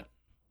 Let's do it.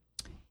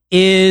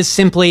 Is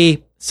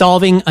simply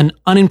solving an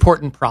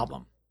unimportant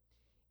problem.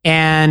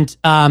 And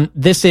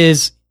this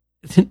is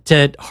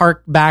to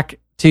hark back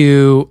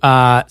to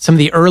some of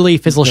the early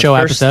Fizzle Show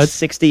episodes.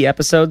 60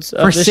 episodes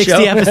of or this 60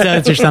 show.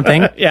 episodes or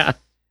something. Yeah.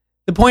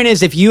 The point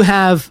is,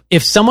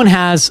 if someone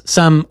has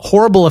some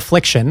horrible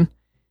affliction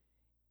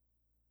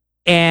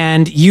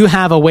and you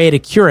have a way to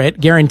cure it,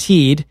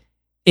 guaranteed,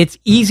 it's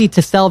easy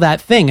to sell that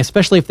thing,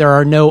 especially if there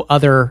are no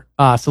other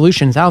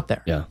solutions out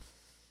there. Yeah.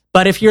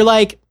 But if you're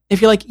like,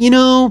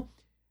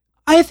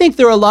 I think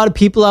there are a lot of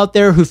people out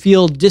there who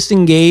feel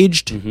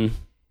disengaged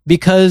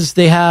because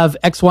they have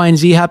X, Y, and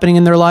Z happening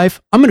in their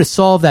life. I'm going to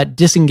solve that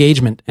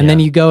disengagement. And then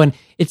you go and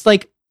it's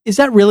like, is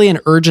that really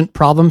an urgent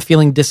problem,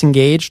 feeling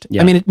disengaged?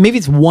 Yeah. I mean, maybe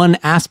it's one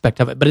aspect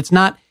of it, but it's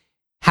not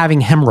having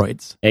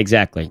hemorrhoids.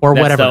 Exactly. Or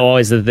That's whatever.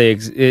 Always the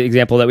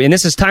example that and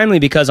this is timely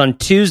because on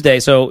Tuesday,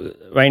 so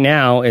right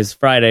now is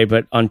Friday,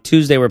 but on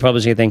Tuesday we're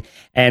publishing a thing.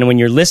 And when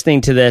you're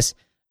listening to this,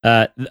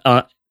 when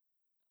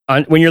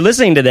you're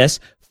listening to this,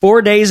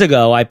 4 days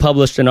ago, I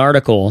published an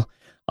article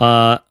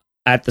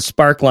at the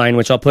Sparkline,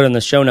 which I'll put in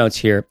the show notes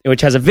here, which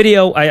has a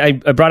video. I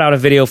brought out a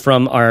video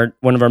from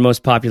one of our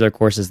most popular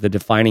courses, the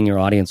Defining Your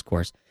Audience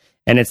course.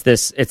 And it's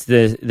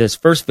this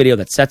first video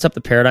that sets up the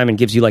paradigm and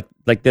gives you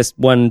like this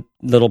one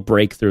little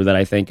breakthrough that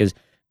I think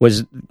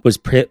was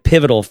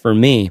pivotal for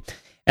me.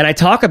 And I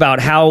talk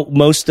about how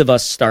most of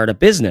us start a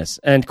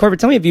business. And Corbett,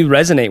 tell me if you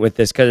resonate with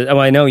this, because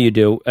I know you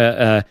do.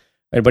 But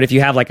if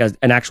you have like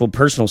an actual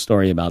personal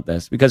story about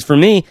this, because for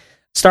me,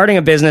 starting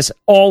a business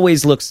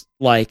always looks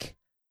like,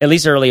 at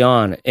least early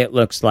on, it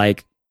looks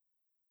like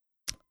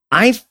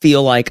I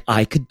feel like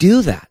I could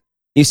do that.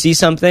 You see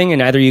something,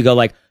 and either you go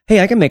like, hey,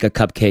 I can make a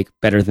cupcake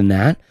better than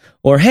that.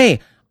 Or, hey,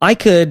 I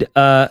could,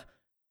 I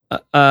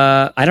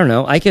don't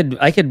know, I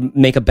could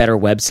make a better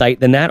website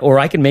than that. Or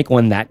I could make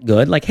one that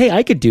good. Like, hey,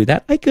 I could do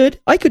that. I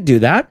could do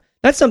that.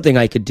 That's something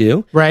I could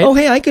do. Right. Oh,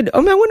 hey, I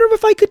wonder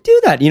if I could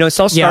do that. It all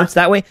starts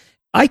that way.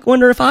 I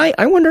wonder if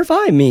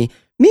me,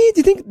 do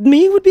you think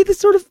me would be the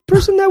sort of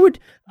person that would,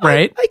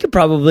 right. I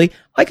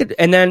could,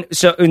 and then,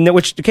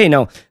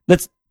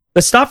 let's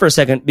stop for a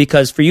second,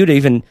 because for you to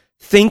even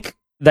think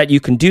that you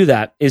can do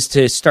that is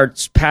to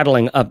start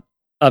paddling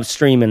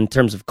upstream in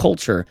terms of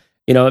culture,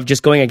 of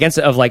just going against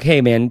it, of like,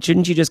 hey man,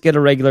 shouldn't you just get a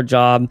regular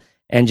job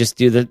and just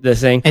do the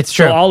thing? It's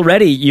true. So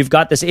already you've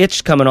got this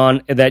itch coming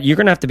on that you're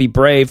going to have to be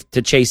brave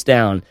to chase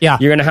down. Yeah.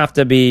 You're going to have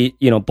to be,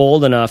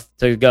 bold enough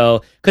to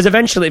go, because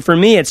eventually for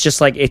me, it's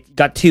just like, it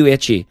got too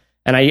itchy.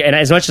 And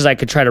as much as I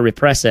could try to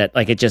repress it,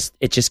 like it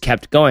just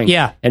kept going.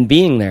 Yeah. And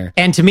being there.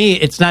 And to me,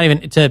 it's not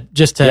even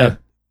to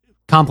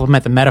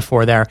complement the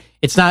metaphor there.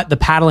 It's not the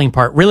paddling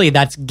part. Really,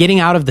 that's getting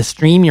out of the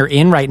stream you're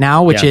in right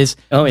now, which is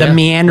the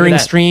meandering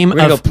stream We're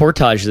gonna go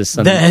portage this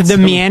Sunday. The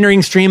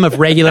meandering stream of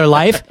regular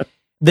life.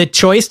 The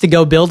choice to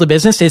go build a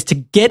business is to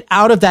get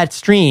out of that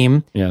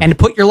stream and to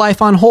put your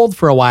life on hold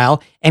for a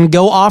while and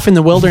go off in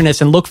the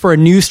wilderness and look for a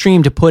new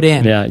stream to put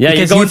in. Yeah.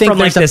 Because you're going from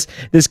like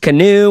this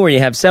canoe where you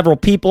have several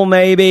people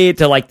maybe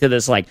to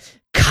this like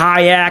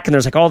kayak, and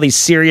there's like all these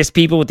serious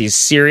people with these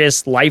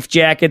serious life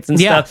jackets and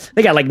stuff.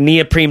 They got like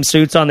neoprene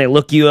suits on. They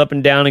look you up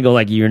and down and go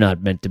like, "You're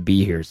not meant to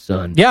be here,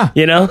 son." Yeah,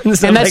 and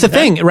that's like the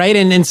thing, right?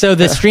 And so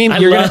the stream,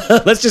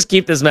 let's just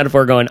keep this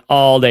metaphor going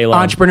all day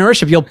long.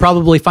 Entrepreneurship, you'll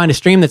probably find a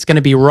stream that's going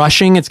to be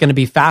rushing. It's going to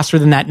be faster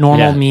than that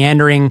normal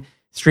meandering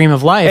stream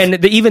of life.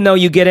 And even though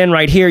you get in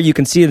right here, you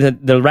can see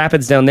the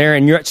rapids down there,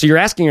 and you're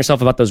asking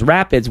yourself about those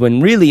rapids when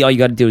really all you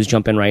got to do is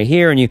jump in right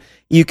here, and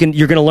you're going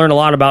to learn a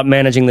lot about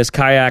managing this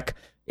kayak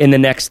in the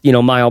next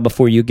mile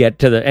before you get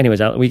to the.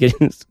 Anyways, we get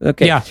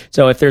okay. Yeah.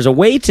 So if there's a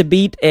way to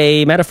beat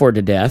a metaphor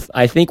to death,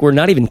 I think we're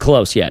not even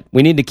close yet.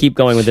 We need to keep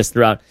going with this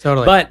throughout.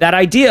 Totally. But that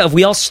idea of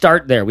we all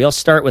start there. We all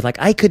start with like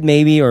I could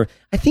maybe, or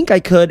I think I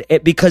could,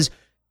 because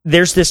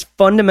there's this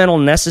fundamental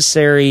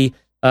necessary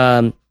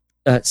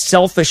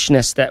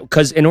selfishness that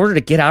because in order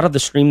to get out of the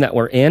stream that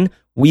we're in,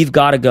 we've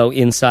got to go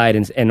inside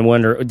and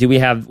wonder, do we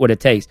have what it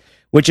takes?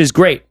 Which is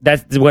great.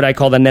 That's what I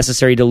call the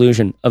necessary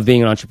delusion of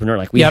being an entrepreneur.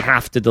 Like we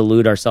have to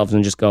delude ourselves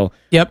and just go,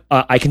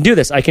 I can do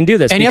this. I can do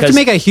this. And you have to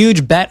make a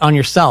huge bet on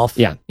yourself.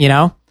 Yeah.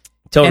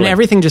 Totally. And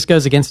everything just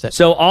goes against it.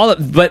 So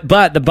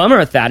but the bummer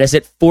with that is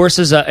it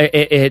forces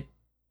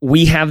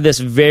we have this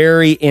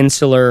very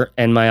insular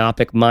and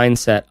myopic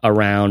mindset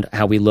around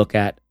how we look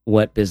at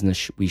what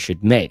business we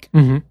should make.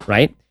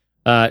 Right.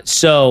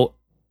 So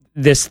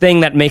this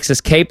thing that makes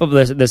us capable,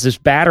 this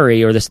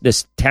battery or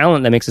this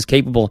talent that makes us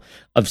capable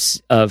of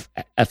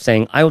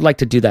saying, I would like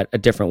to do that a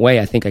different way.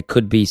 I think I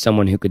could be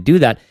someone who could do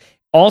that.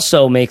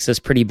 Also makes us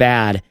pretty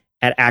bad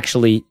at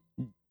actually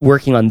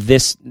working on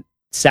this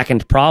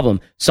second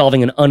problem,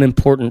 solving an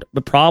unimportant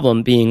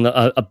problem being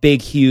a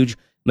big, huge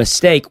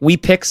mistake. We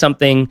pick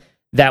something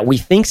that we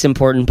think's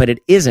important, but it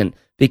isn't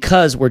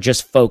because we're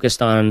just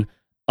focused on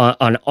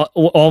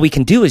all we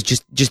can do is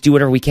just do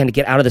whatever we can to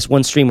get out of this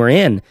one stream we're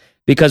in.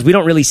 Because we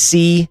don't really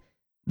see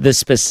the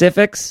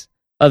specifics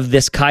of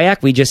this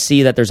kayak. We just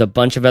see that there's a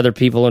bunch of other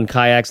people in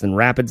kayaks and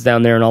rapids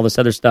down there and all this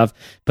other stuff.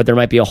 But there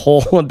might be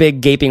a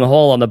big gaping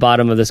hole on the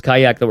bottom of this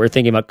kayak that we're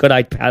thinking about. Could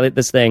I pilot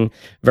this thing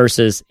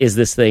versus is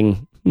this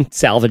thing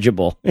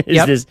salvageable?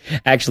 Is this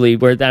actually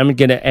where I'm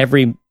going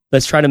to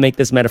let's try to make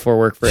this metaphor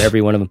work for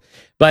every one of them.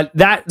 But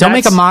don't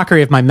make a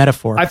mockery of my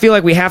metaphor. I feel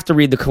like we have to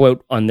read the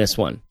quote on this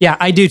one. Yeah,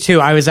 I do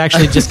too. I was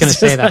actually just going to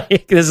say that.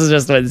 This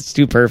is it's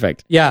too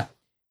perfect. Yeah.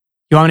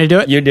 You want me to do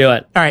it? You do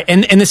it. All right.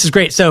 And this is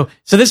great. So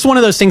this is one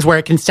of those things where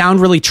it can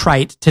sound really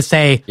trite to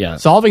say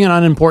solving an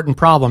unimportant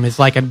problem is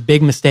like a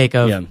big mistake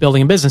of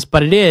building a business,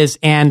 but it is.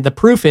 And the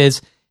proof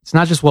is it's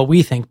not just what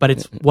we think, but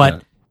it's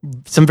what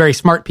some very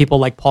smart people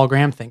like Paul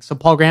Graham think. So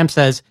Paul Graham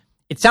says,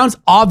 it sounds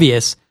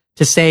obvious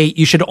to say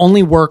you should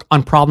only work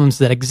on problems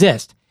that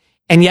exist.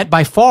 And yet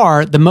by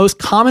far, the most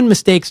common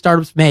mistake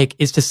startups make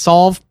is to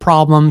solve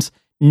problems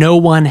no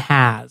one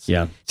has.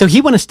 Yeah. So he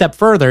went a step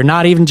further,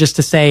 not even just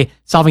to say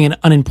solving an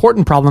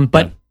unimportant problem,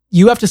 but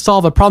you have to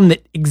solve a problem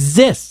that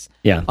exists.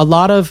 Yeah. A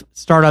lot of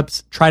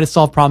startups try to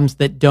solve problems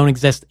that don't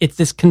exist. It's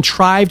this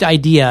contrived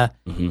idea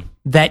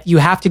that you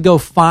have to go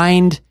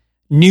find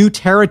new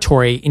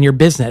territory in your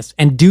business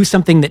and do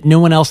something that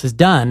no one else has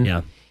done.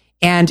 Yeah.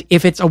 And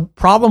if it's a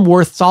problem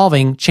worth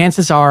solving,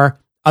 chances are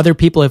other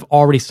people have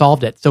already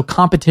solved it. So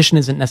competition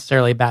isn't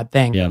necessarily a bad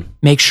thing. Yeah.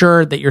 Make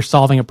sure that you're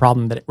solving a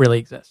problem that it really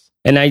exists.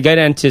 And I get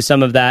into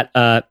some of that,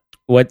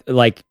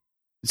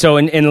 so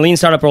in the lean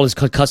startup world, it's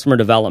called customer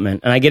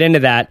development. And I get into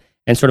that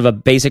and sort of a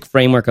basic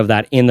framework of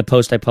that in the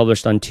post I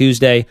published on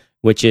Tuesday,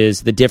 which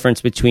is the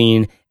difference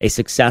between a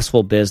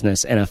successful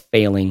business and a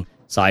failing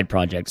side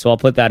project. So I'll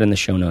put that in the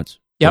show notes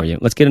for you.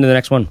 Let's get into the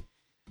next one.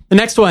 The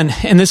next one,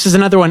 and this is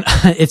another one.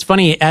 It's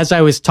funny, as I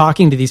was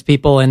talking to these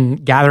people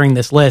and gathering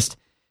this list,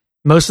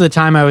 most of the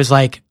time I was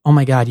like, oh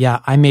my God,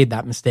 yeah, I made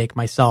that mistake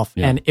myself.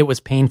 Yeah. And it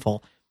was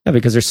painful. Yeah,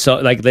 because they're so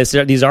like this.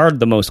 These are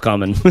the most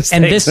common mistakes.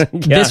 And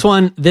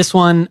this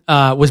one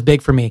was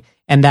big for me,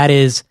 and that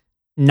is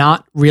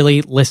not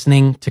really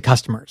listening to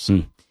customers.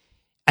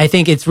 I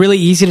think it's really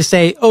easy to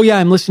say, "Oh yeah,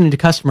 I'm listening to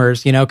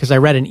customers," because I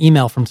read an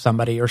email from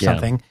somebody or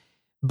something.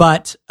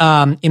 But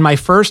in my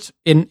first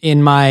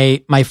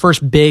my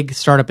first big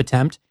startup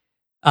attempt,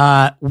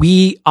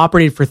 we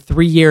operated for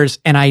 3 years,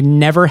 and I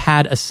never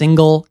had a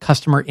single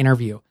customer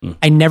interview.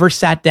 I never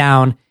sat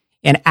down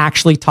and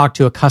actually talk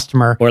to a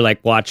customer or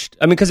like watched.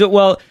 I mean,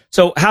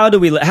 so how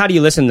do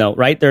you listen though?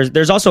 Right?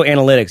 There's also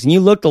analytics, and you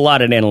looked a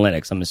lot at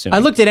analytics. I'm assuming I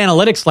looked at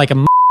analytics like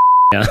a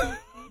yeah.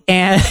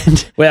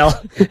 And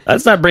well,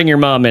 let's not bring your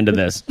mom into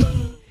this.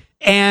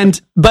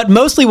 But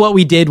mostly what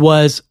we did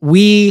was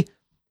we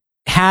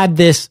had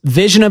this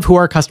vision of who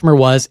our customer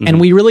was,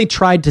 and we really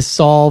tried to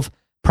solve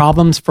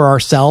problems for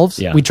ourselves.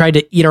 Yeah. We tried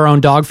to eat our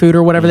own dog food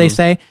or whatever they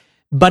say.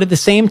 But at the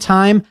same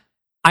time,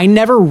 I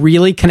never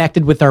really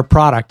connected with our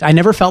product. I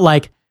never felt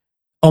like,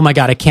 oh my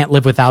God, I can't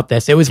live without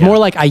this. It was more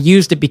like I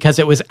used it because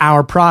it was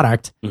our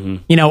product,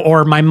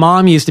 or my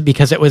mom used it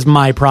because it was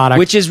my product.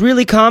 Which is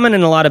really common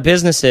in a lot of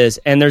businesses,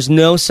 and there's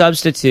no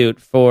substitute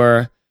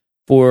for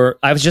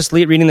I was just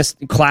reading this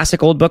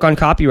classic old book on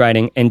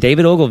copywriting, and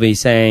David Ogilvy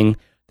saying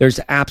there's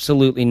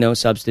absolutely no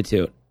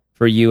substitute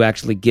for you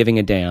actually giving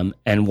a damn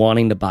and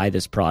wanting to buy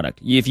this product.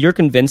 If you're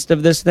convinced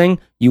of this thing,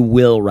 you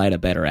will write a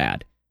better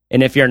ad.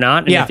 And if you're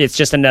not, and if it's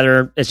just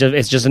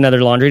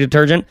another laundry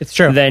detergent, it's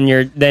true. Then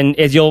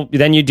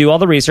you do all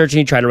the research and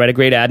you try to write a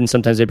great ad, and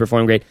sometimes they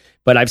perform great.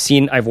 But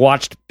I've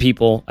watched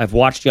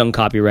young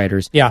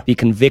copywriters be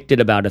convicted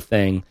about a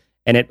thing,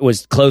 and it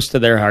was close to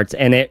their hearts,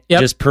 and it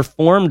just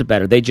performed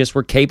better. They just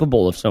were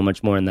capable of so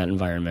much more in that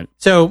environment.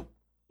 So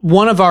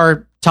one of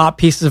our top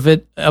pieces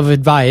of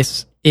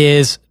advice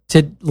is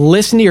to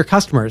listen to your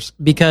customers,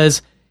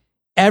 because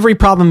every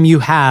problem you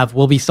have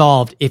will be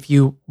solved if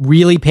you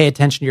really pay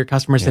attention to your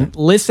customers and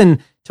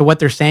listen to what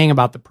they're saying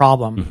about the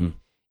problem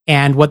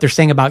and what they're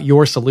saying about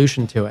your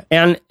solution to it.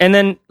 And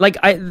then like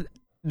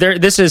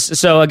this is,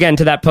 so again,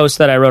 to that post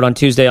that I wrote on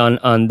Tuesday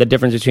on the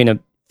difference between a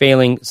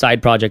failing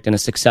side project and a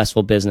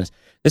successful business.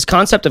 This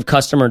concept of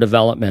customer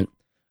development,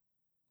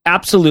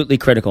 absolutely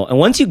critical. And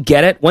once you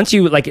get it, once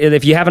you, like,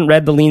 if you haven't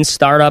read the Lean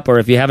Startup, or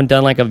if you haven't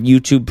done like a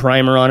YouTube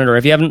primer on it, or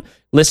if you haven't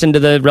listened to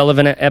the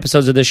relevant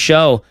episodes of this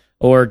show,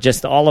 or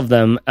just all of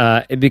them,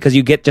 because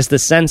you get just the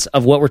sense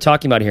of what we're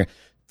talking about here.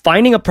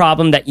 Finding a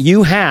problem that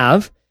you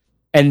have,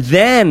 and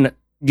then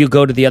you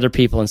go to the other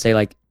people and say,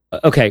 like,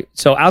 okay,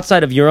 so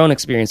outside of your own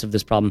experience of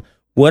this problem,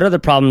 what are the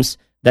problems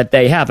that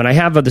they have? And I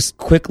have this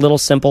quick little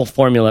simple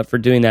formula for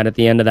doing that at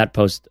the end of that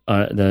post,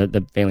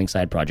 the failing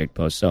side project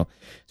post. So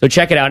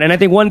check it out. And I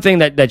think one thing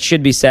that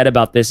should be said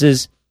about this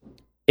is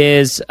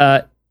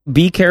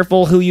be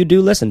careful who you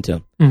do listen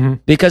to,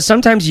 because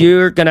sometimes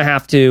you're going to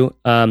have to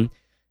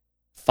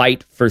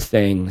fight for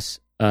things.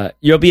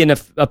 You'll be in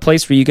a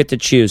place where you get to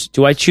choose.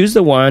 Do I choose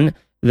the one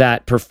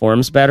that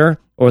performs better,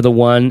 or the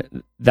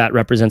one that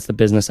represents the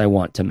business I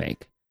want to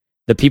make,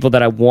 the people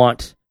that I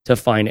want to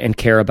find and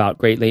care about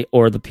greatly,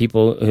 or the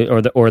people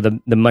or the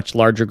much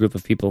larger group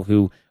of people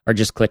who are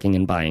just clicking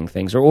and buying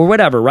things, or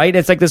whatever, right?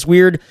 It's like this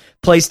weird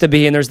place to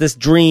be, and there's this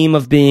dream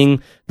of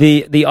being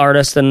the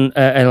artist and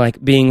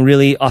like being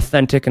really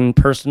authentic and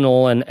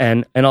personal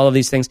and all of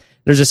these things.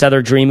 There's this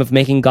other dream of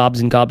making gobs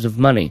and gobs of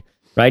money,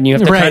 right? And you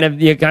have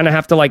to kind of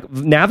have to like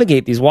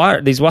navigate these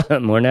more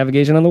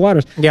navigation on the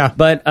waters. Yeah.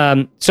 But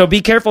so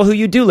be careful who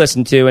you do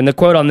listen to. And the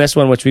quote on this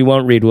one, which we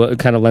won't read,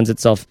 kind of lends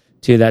itself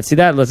to that. See,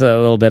 that was a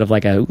little bit of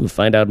like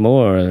find out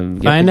more.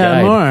 Find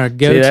out more.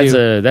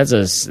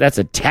 That's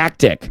a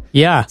tactic.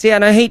 Yeah. See,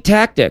 and I hate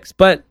tactics,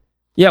 but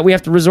yeah, we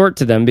have to resort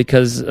to them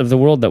because of the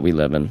world that we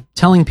live in.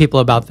 Telling people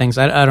about things,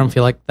 I don't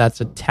feel like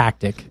that's a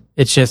tactic.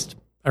 It's just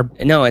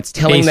no, it's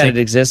telling that it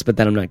exists, but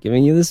then I'm not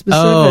giving you the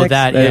specifics. Oh,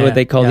 that's what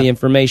they call the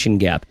information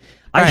gap.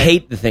 I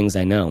hate the things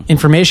I know.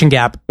 Information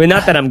gap. But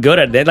not that I'm good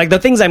at it. Like, the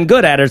things I'm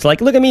good at is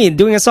like, look at me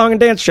doing a song and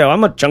dance show.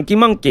 I'm a chunky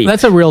monkey.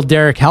 That's a real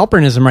Derek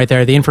Halpernism right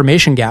there, the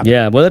information gap.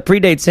 Yeah, well, it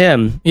predates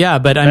him. Yeah,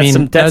 but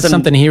that's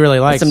something he really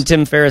likes. That's some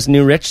Tim Ferriss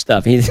New Rich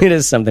stuff. It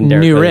is something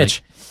Derek New really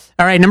Rich. Likes.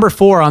 All right, number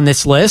 4 on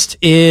this list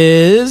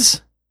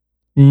is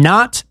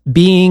not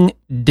being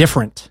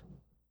different.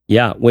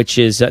 Yeah, which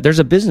is, there's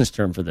a business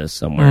term for this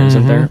somewhere,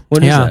 isn't there?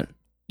 What is that?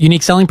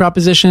 Unique selling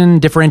proposition,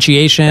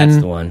 differentiation.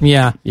 That's the one.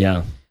 Yeah.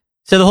 Yeah.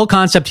 So the whole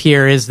concept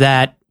here is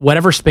that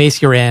whatever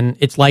space you're in,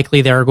 it's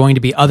likely there are going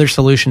to be other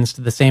solutions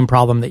to the same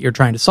problem that you're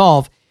trying to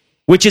solve.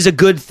 Which is a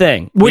good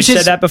thing. We've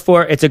said that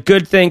before. It's a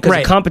good thing because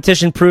the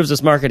competition proves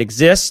this market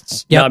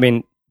exists. Yep. No, I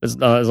mean, as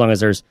long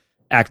as there's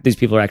these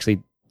people are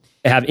actually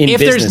have in if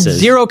businesses. There's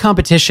zero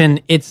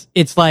competition,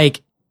 it's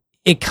like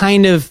it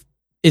kind of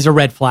is a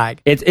red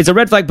flag. It's a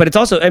red flag, but it's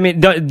also, I mean,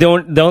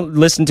 don't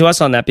listen to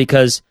us on that,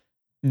 because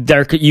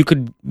you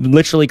could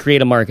literally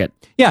create a market.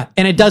 Yeah,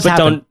 and it does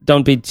happen. But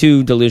don't be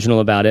too delusional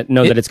about it.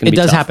 Know that it's going to be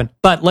tough. It does happen.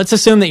 But let's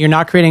assume that you're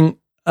not creating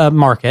a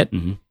market,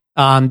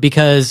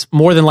 because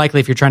more than likely,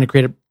 if you're trying to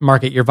create a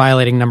market, you're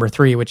violating number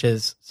 3, which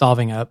is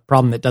solving a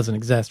problem that doesn't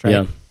exist, right?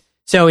 Yeah.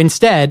 So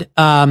instead,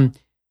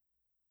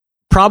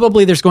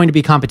 probably there's going to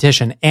be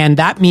competition, and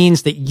that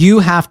means that you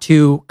have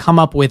to come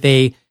up with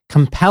a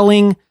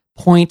compelling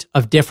point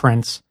of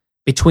difference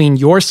between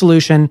your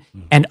solution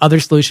and other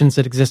solutions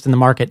that exist in the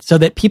market, so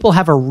that people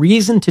have a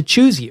reason to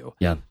choose you.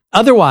 Yeah.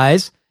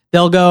 Otherwise,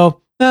 they'll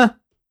go,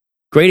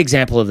 Great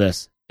example of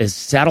this is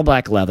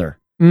Saddleback Leather.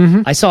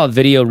 Mm-hmm. I saw a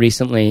video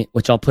recently,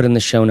 which I'll put in the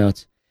show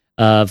notes,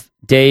 of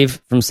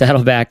Dave from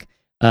Saddleback,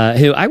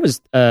 who I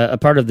was a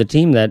part of the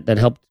team that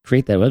helped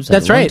create that website.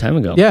 That's a long right. time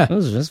ago. Yeah. It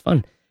was just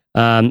fun.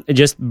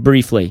 Just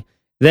briefly.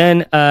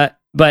 Then,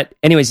 but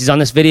anyways, he's on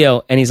this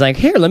video and he's like,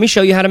 here, let me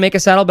show you how to make a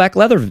Saddleback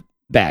Leather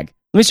bag.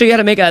 Let me show you how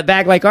to make a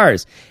bag like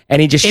ours.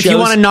 And he just shows... If you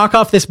want to knock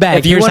off this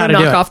bag, here's how to do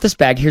it. If you want to knock off this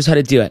bag, here's how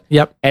to do it.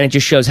 Yep. And it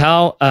just shows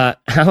how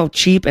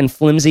cheap and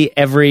flimsy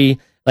the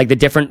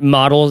different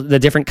models, the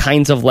different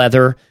kinds of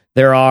leather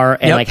there are,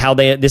 and like how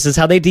this is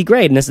how they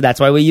degrade, and that's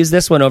why we use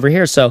this one over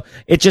here. So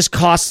it just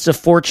costs a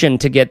fortune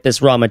to get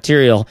this raw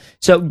material.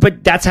 So,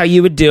 but that's how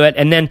you would do it.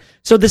 And then,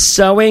 so the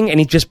sewing, and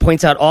he just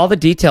points out all the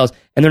details,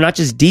 and they're not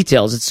just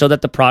details. It's so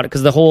that the product,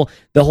 because the whole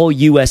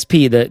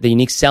USP, the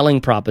unique selling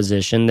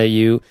proposition,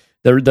 the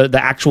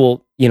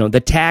actual,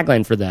 the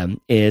tagline for them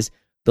is,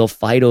 they'll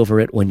fight over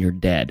it when you're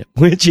dead,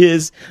 which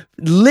is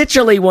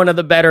literally one of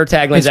the better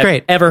taglines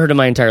I've ever heard in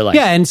my entire life.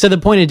 Yeah, and so the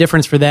point of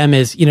difference for them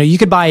is, you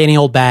could buy any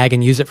old bag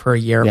and use it for a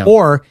year,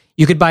 or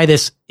you could buy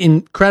this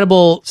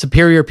incredible,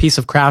 superior piece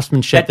of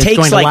craftsmanship that's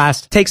going to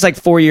last. Takes like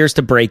 4 years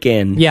to break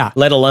in. Yeah.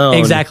 Let alone.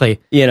 Exactly.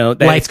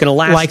 It's going to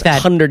last like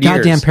that 100 years.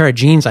 Goddamn pair of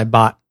jeans I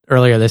bought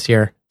earlier this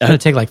year. It's going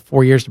to take like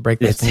 4 years to break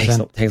those things in.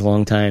 It takes a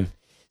long time.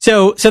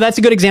 So that's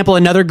a good example.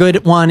 Another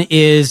good one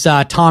is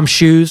Tom's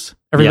Shoes.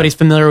 Everybody's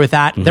familiar with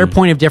that. Their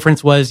point of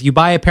difference was you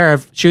buy a pair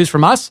of shoes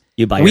from us.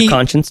 You buy your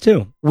conscience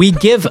too. We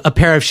give a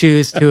pair of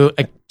shoes to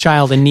a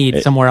child in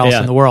need somewhere else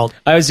in the world.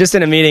 I was just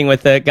in a meeting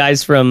with the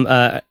guys from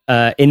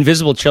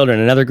Invisible Children,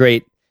 another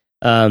great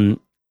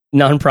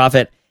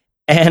nonprofit,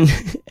 and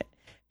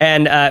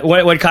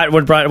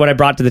what I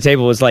brought to the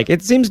table was like,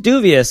 it seems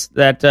dubious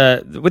that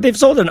they've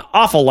sold an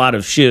awful lot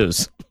of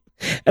shoes.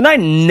 And I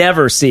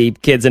never see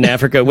kids in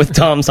Africa with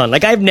Toms on.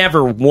 Like, I've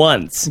never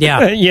once.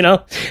 Yeah. You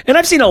know? And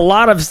I've seen a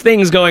lot of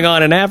things going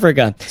on in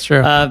Africa.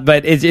 Sure.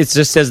 But it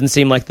just doesn't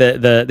seem like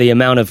the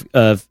amount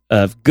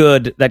of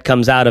good that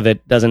comes out of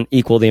it doesn't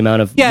equal the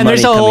amount of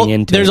money coming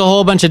into it. There's a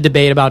whole bunch of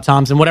debate about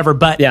Toms and whatever,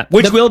 but... Yeah,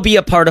 which will be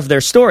a part of their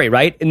story,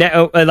 right? And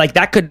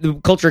that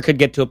culture could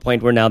get to a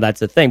point where now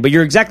that's a thing. But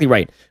you're exactly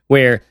right,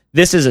 where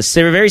this is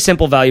a very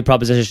simple value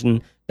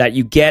proposition that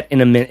you get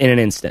in an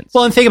instance.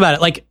 Well, and think about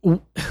it. Like,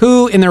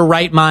 who in their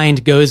right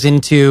mind goes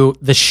into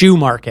the shoe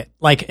market?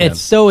 Like,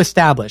 it's so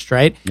established,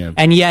 right? Yeah.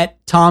 And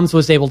yet, Tom's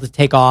was able to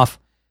take off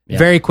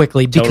very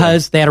quickly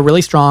because they had a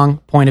really strong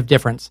point of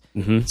difference.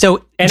 Mm-hmm.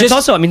 So, and it's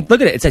also, I mean,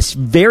 look at it. It's a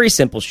very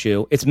simple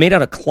shoe. It's made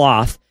out of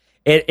cloth.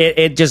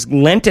 It just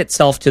lent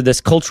itself to this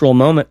cultural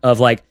moment of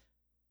like,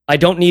 I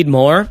don't need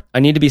more. I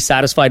need to be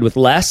satisfied with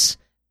less,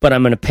 but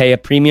I'm going to pay a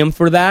premium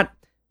for that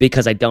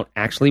because I don't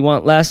actually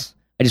want less.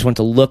 I just want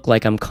to look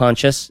like I'm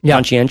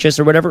conscientious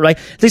or whatever, right?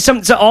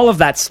 So all of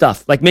that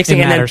stuff, like mixing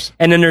it matters.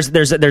 And then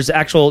there's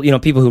actual,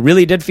 people who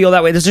really did feel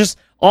that way. There's just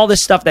all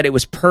this stuff that it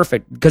was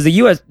perfect because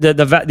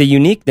the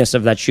uniqueness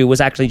of that shoe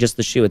was actually just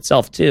the shoe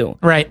itself too.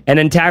 Right. And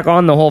then tack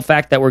on the whole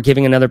fact that we're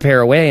giving another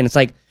pair away and it's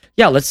like,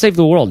 yeah, let's save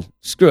the world.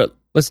 Screw it.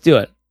 Let's do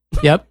it.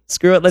 Yep.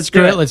 Screw it. Let's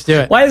do it. Let's do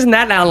it. Why isn't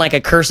that now like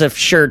a cursive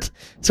shirt?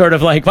 Sort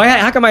of like,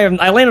 how come I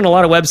land on a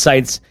lot of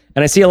websites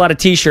and I see a lot of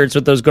T-shirts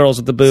with those girls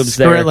with the boobs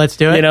there. Screw it, let's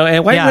do it.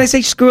 And why didn't I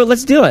say screw it,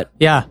 let's do it?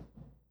 Yeah.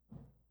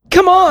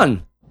 Come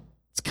on.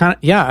 It's kind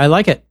of, I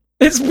like it.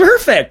 It's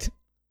perfect.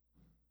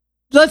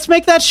 Let's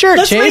make that shirt,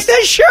 Let's Chase. make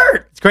that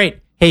shirt. It's great.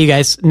 Hey, you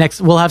guys, next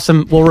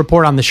we'll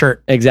report on the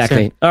shirt.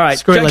 Exactly. Soon. All right.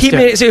 Screw it, let's do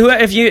it. So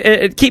if you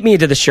keep me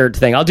to the shirt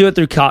thing, I'll do it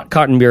through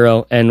Cotton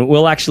Bureau and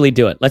we'll actually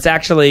do it. Let's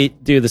actually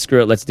do the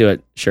screw it, let's do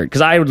it shirt.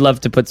 Because I would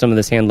love to put some of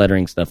this hand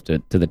lettering stuff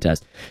to the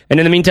test. And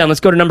in the meantime, let's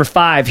go to number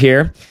 5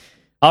 here.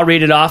 I'll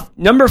read it off.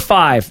 Number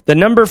 5, the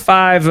number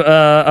 5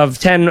 of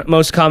 10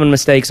 most common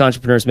mistakes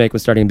entrepreneurs make when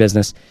starting a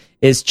business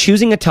is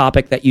choosing a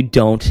topic that you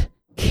don't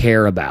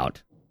care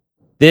about.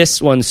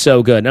 This one's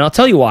so good. And I'll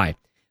tell you why.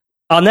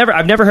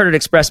 I've never heard it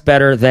expressed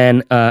better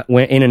than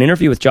when in an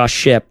interview with Josh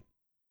Shipp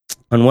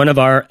on one of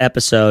our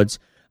episodes.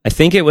 I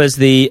think it was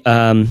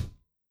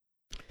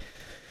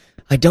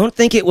I don't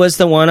think it was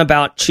the one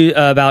about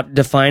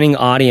defining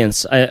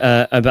audience,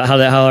 about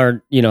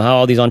how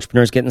all these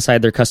entrepreneurs get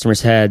inside their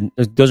customer's head.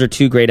 Those are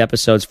 2 great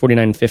episodes,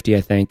 49 and 50,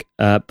 I think.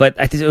 But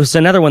I think it was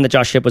another one that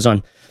Josh Shipp was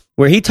on,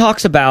 where he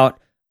talks about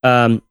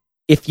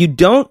if you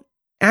don't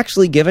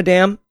actually give a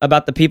damn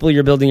about the people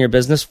you're building your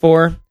business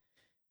for,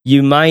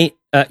 you might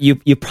you'll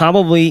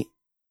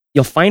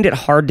find it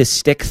hard to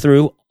stick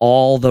through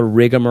all the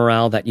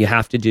rigmarole that you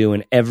have to do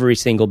in every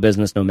single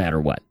business, no matter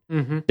what.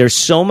 Mm-hmm. There's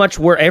so much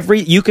work.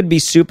 You could be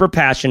super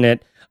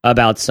passionate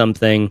about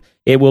something.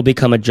 It will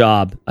become a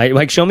job.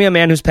 Show me a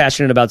man who's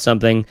passionate about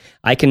something.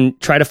 I can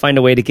try to find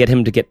a way to get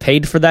him to get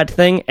paid for that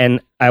thing.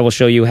 And I will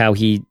show you how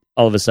he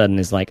all of a sudden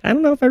is like, I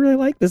don't know if I really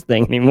like this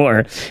thing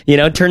anymore.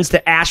 Turns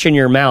to ash in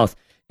your mouth,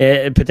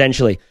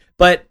 potentially.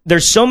 But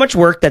there's so much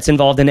work that's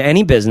involved in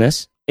any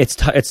business. It's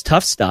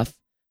tough stuff.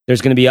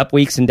 There's going to be up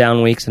weeks and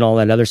down weeks and all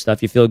that other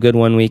stuff. You feel good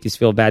one week, you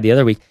feel bad the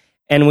other week.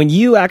 And when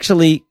you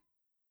actually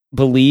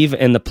believe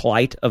in the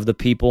plight of the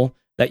people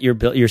that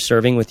you're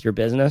serving with your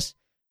business,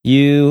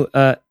 you're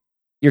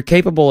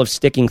capable of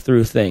sticking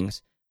through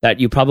things that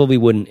you probably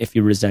wouldn't if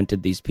you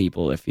resented these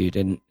people, if you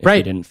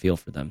didn't feel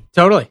for them.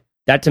 Totally.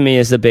 That to me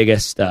is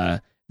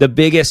the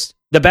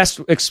best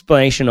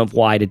explanation of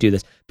why to do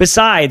this.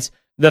 Besides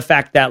the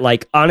fact that,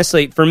 like,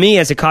 honestly, for me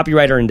as a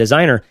copywriter and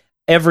designer,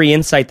 every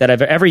insight that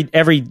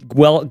every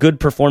good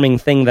performing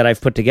thing that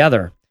I've put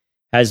together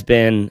has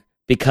been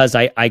because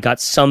I got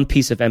some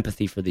piece of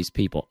empathy for these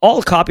people.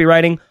 All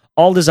copywriting,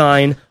 all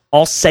design,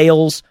 all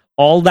sales,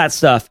 all that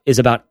stuff is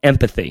about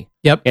empathy.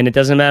 Yep. And it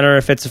doesn't matter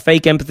if it's a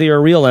fake empathy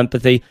or real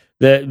empathy,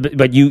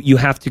 but you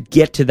have to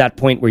get to that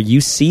point where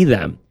you see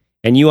them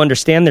and you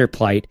understand their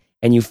plight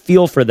and you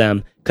feel for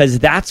them, because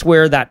that's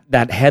where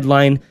that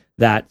headline,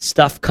 that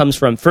stuff comes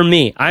from. For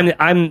me,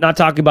 I'm not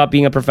talking about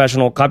being a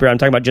professional copywriter. I'm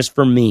talking about just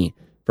for me,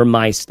 for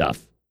my stuff.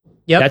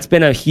 Yep. That's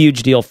been a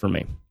huge deal for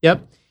me.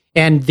 Yep.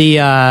 And we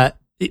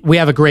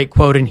have a great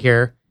quote in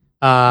here,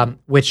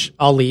 which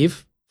I'll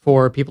leave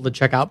for people to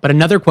check out. But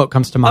another quote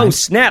comes to mind. Oh,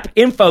 snap,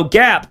 info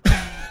gap.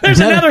 There's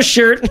another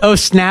shirt. Oh,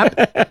 snap,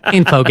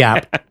 info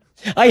gap.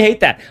 I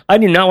hate that. I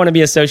do not want to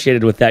be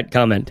associated with that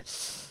comment.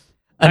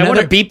 I want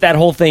to beep that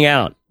whole thing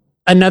out.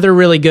 Another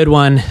really good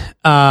one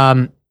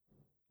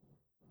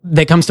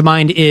that comes to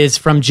mind is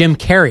from Jim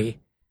Carrey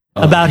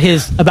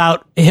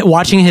about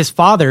watching his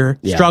father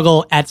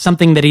struggle at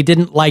something that he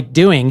didn't like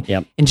doing.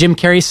 Yep. And Jim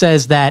Carrey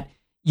says that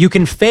you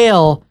can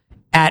fail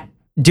at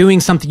doing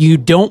something you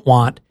don't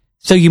want.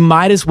 So you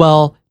might as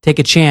well take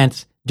a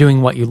chance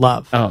doing what you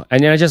love. Oh,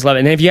 and I just love it.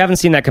 And if you haven't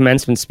seen that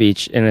commencement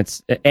speech, and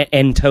it's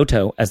en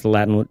toto, as the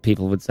Latin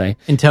people would say.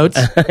 In totes?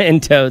 In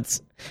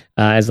totes,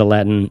 as the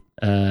Latin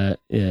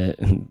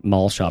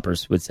mall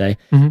shoppers would say.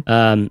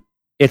 Mm-hmm.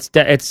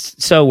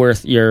 It's so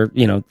worth your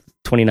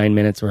 29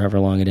 minutes or however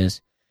long it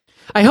is.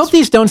 I hope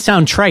these don't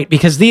sound trite,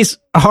 because these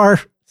are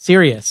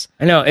serious.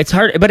 I know, it's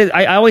hard, but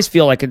I always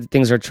feel like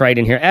things are trite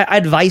in here.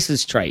 Advice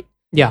is trite.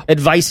 Yeah.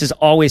 Advice is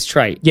always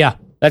trite. Yeah.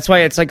 That's why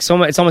it's like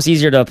it's almost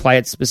easier to apply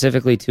it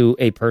specifically to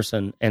a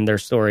person and their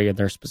story and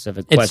their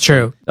specific question. It's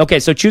true. Okay,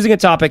 so choosing a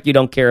topic you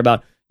don't care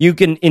about, you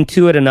can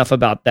intuit enough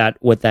about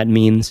what that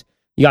means.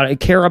 You got to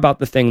care about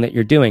the thing that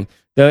you're doing.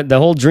 The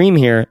whole dream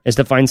here is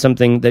to find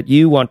something that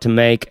you want to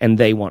make and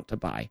they want to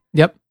buy.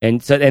 Yep. And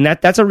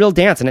that's a real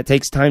dance, and it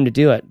takes time to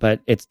do it,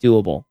 but it's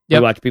doable. Yep.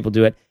 We watch people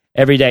do it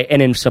every day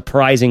and in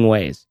surprising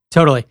ways.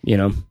 Totally.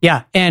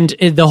 Yeah, and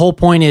the whole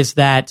point is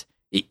that,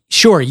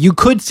 sure, you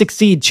could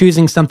succeed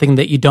choosing something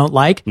that you don't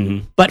like,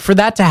 but for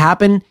that to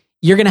happen,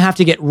 you're going to have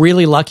to get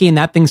really lucky, and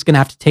that thing's going to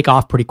have to take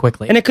off pretty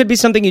quickly. And it could be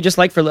something you just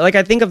like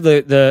I think of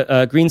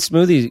the green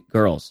smoothie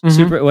girls.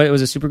 Super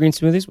green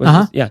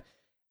smoothies? Yeah.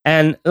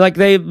 And like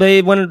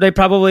they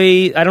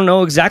probably, I don't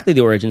know exactly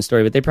the origin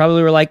story, but they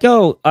probably were like,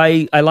 "Oh,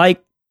 I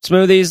like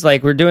smoothies.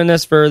 Like, we're doing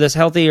this for this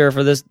healthy or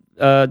for this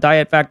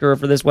diet factor or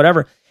for this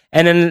whatever."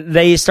 And then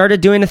they started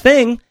doing a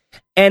thing,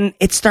 and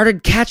it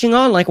started catching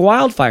on like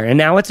wildfire. And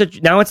now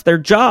it's their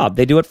job.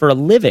 They do it for a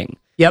living.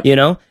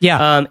 Yep.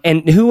 Yeah.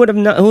 And who would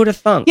have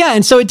thunk? Yeah,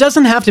 and so it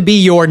doesn't have to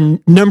be your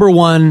number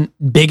one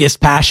biggest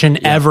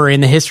passion ever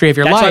in the history of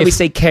your life. That's why we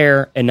say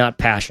care and not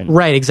passion.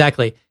 Right,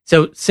 exactly.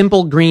 So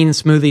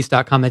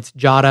simplegreensmoothies.com, it's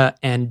Jada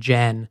and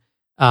Jen.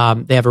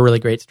 They have a really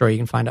great story. You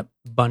can find a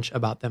bunch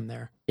about them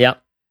there. Yeah.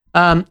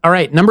 All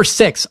right, number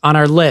 6 on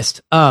our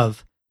list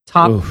of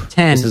top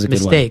 10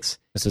 mistakes.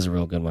 This is a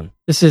real good one.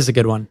 This is a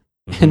good one.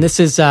 And this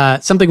is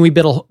something we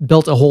built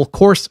a whole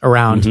course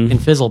around in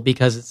Fizzle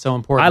because it's so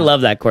important. I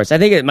love that course. I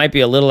think it might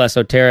be a little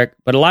esoteric,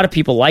 but a lot of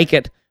people like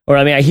it. Or,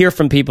 I mean, I hear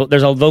from people,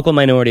 there's a vocal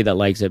minority that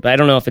likes it, but I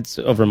don't know if it's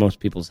over most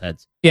people's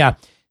heads. Yeah.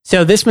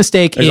 So this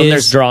mistake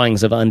there's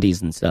drawings of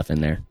undies and stuff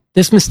in there.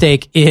 This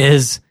mistake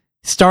is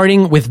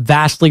starting with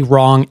vastly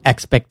wrong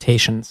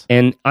expectations.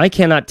 And I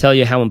cannot tell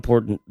you how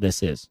important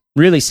this is.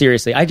 Really,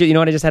 seriously. I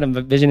just had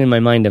a vision in my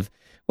mind of,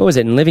 what was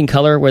it, in Living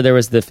Color, where there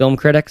was the film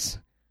critics?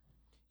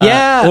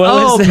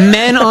 Yeah.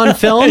 Men on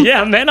Film?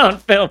 Yeah, Men on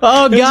Film.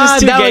 Oh,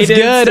 God, that was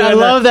good. I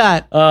love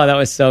that. Oh, that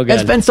was so good.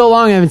 It's been so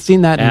long, I haven't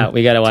seen that in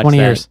we got to watch 20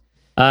 years.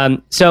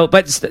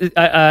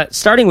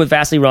 Starting with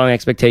vastly wrong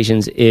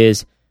expectations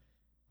is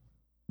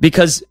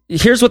because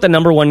here's what the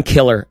number one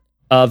killer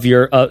of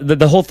your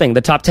the whole thing, the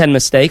top 10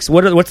 mistakes.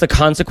 What's the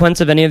consequence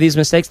of any of these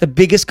mistakes? The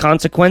biggest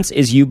consequence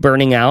is you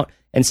burning out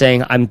and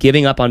saying, I'm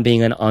giving up on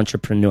being an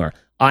entrepreneur.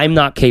 I'm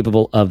not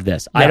capable of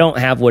this. Yeah. I don't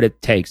have what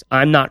it takes.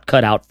 I'm not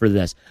cut out for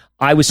this.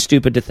 I was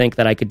stupid to think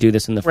that I could do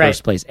this in the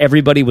first place.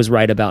 Everybody was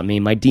right about me.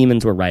 My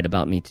demons were right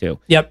about me too.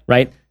 Yep.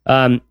 Right?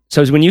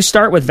 So when you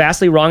start with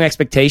vastly wrong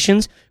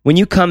expectations, when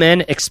you come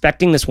in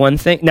expecting this one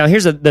thing, now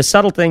here's the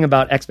subtle thing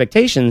about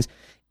expectations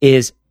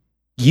is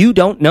you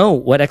don't know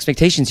what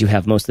expectations you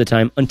have most of the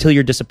time until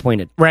you're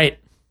disappointed. Right.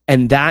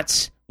 And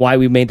that's why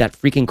we made that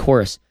freaking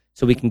course,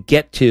 so we can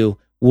get to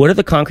what are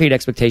the concrete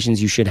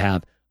expectations you should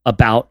have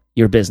about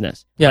your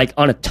business. Yeah. Like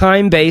on a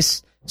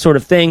time-based sort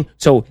of thing.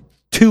 So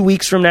 2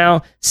 weeks from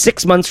now,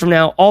 6 months from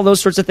now, all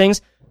those sorts of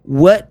things.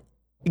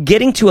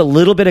 Getting to a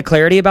little bit of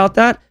clarity about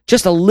that,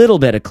 just a little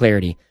bit of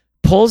clarity,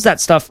 pulls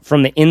that stuff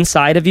from the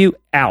inside of you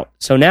out.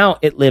 So now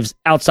it lives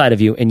outside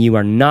of you, and you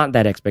are not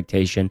that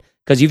expectation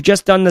because you've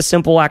just done the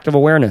simple act of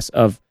awareness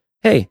of,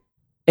 hey,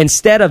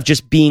 instead of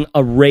just being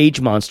a rage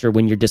monster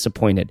when you're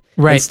disappointed,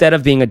 instead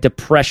of being a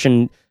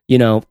depression,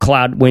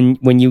 cloud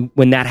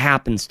when that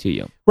happens to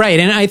you. Right.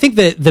 And I think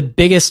that the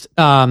biggest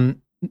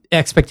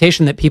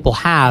expectation that people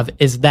have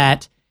is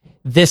that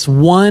this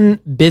one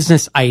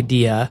business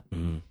idea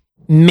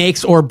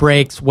makes or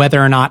breaks whether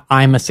or not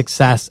I'm a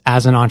success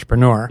as an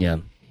entrepreneur. Yeah.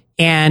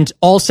 And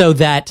also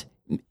that,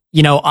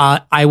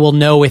 I will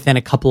know within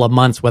a couple of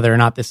months whether or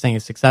not this thing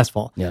is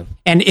successful. Yeah.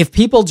 And if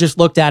people just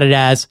looked at it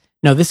as,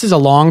 no, this is a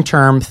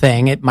long-term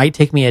thing, it might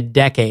take me a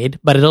decade,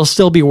 but it'll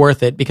still be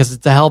worth it because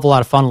it's a hell of a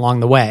lot of fun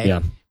along the way.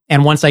 Yeah.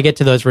 And once I get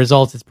to those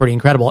results, it's pretty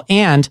incredible.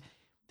 And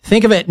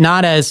think of it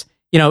not as,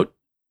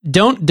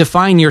 don't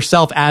define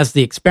yourself as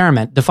the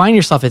experiment. Define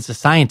yourself as a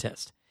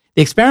scientist.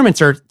 The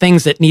experiments are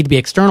things that need to be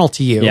external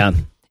to you. Yeah.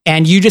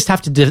 And you just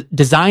have to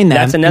design them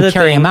That's another and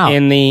carry thing them out.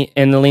 in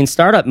the lean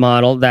startup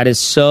model that is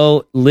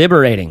so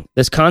liberating.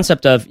 This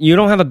concept of you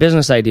don't have a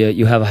business idea,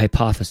 you have a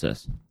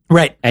hypothesis.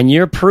 Right. And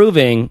you're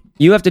proving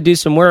you have to do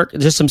some work,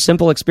 just some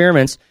simple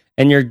experiments,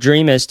 and your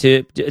dream is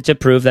to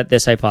prove that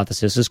this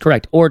hypothesis is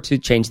correct or to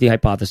change the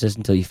hypothesis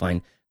until you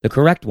find the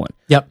correct one.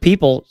 Yep.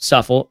 People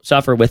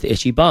suffer with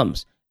itchy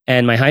bums.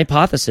 And my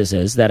hypothesis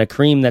is that a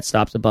cream that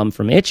stops a bum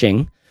from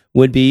itching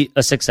would be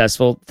a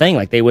successful thing.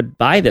 Like they would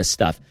buy this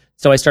stuff.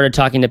 So I started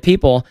talking to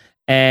people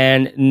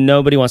and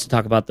nobody wants to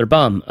talk about their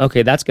bum.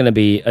 Okay, that's going to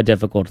be a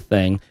difficult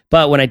thing.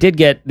 But when I did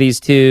get these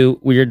two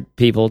weird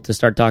people to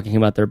start talking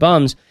about their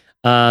bums,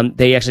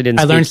 they actually didn't.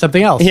 I learned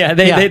something else. Yeah,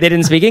 they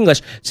didn't speak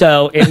English,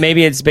 so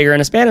maybe it's bigger in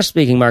a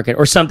Spanish-speaking market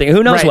or something.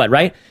 Who knows what,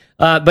 right?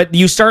 But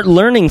you start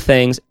learning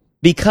things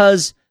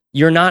because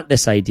you're not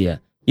this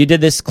idea. You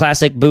did this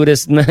classic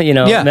Buddhist,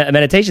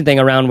 meditation thing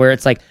around where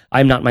it's like,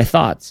 I'm not my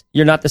thoughts.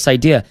 You're not this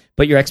idea,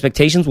 but your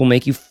expectations will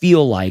make you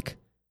feel like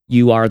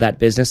you are that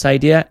business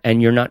idea,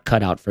 and you're not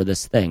cut out for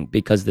this thing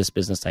because this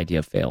business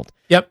idea failed.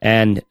 Yep.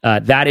 And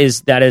that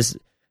is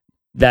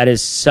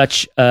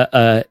such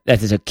that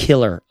is a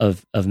killer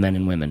of men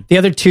and women. The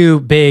other two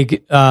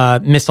big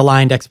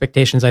misaligned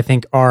expectations, I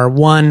think, are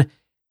one,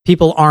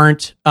 people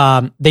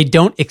they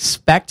don't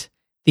expect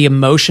the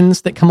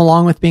emotions that come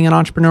along with being an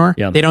entrepreneur.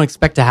 Yeah. They don't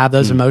expect to have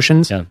those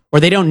emotions, or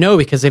they don't know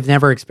because they've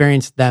never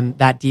experienced them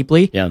that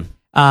deeply. Yeah.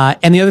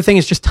 And the other thing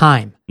is just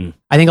time.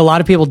 I think a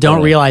lot of people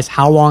don't realize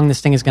how long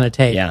this thing is going to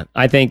take. Yeah.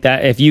 I think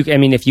that if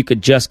you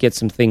could just get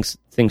some things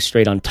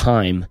straight on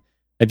time,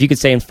 if you could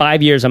say in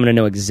 5 years, I'm going to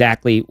know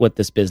exactly what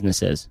this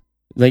business is,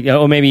 like,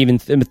 or maybe even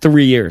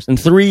 3 years. I'm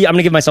going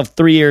to give myself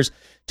 3 years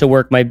to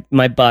work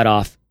my butt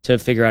off to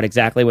figure out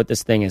exactly what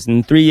this thing is.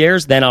 In 3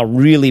 years, then I'll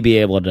really be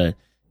able to,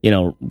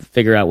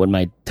 figure out what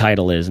my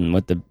title is and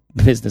what the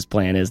business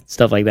plan is,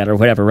 stuff like that, or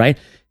whatever, right?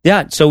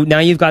 Yeah. So now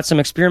you've got some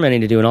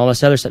experimenting to do and all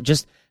this other stuff.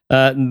 Just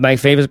my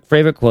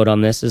favorite quote on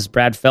this is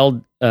Brad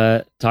Feld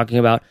talking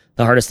about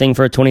the hardest thing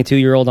for a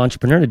 22-year-old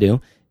entrepreneur to do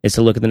is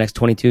to look at the next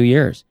 22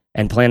 years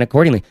and plan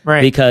accordingly.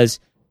 Right. Because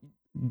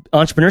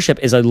entrepreneurship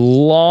is a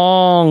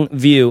long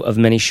view of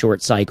many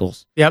short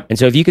cycles. Yep. And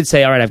so if you could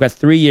say, all right, I've got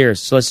 3 years,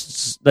 so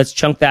let's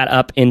chunk that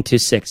up into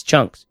 6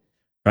 chunks.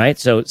 Right,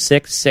 so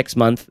 6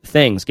 month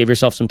things. Give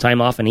yourself some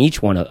time off in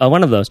each one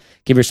of those.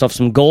 Give yourself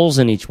some goals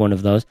in each one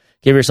of those.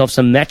 Give yourself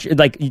some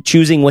like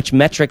choosing which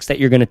metrics that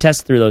you're going to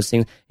test through those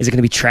things. Is it going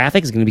to be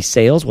traffic? Is it going to be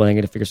sales? Well, I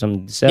got to figure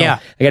something to sell. Yeah.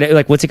 I got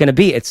to what's it going to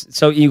be? It's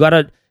so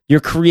you're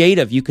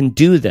creative. You can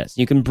do this.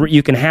 You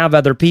can have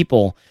other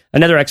people.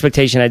 Another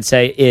expectation I'd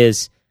say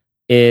is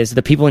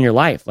the people in your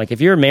life. Like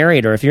if you're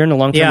married or if you're in a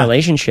long term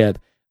relationship.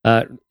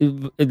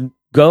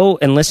 Go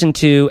and listen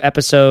to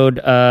episode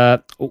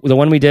the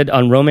one we did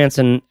on romance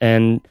and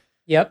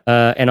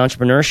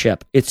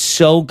entrepreneurship. It's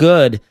so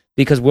good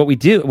because what we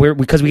do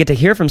because we get to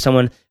hear from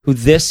someone who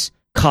this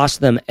cost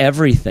them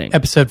everything.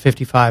 Episode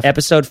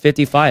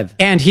 55.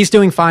 And he's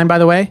doing fine, by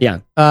the way. Yeah.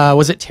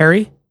 Was it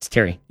Terry? It's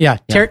Terry. Yeah.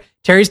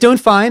 Terry's doing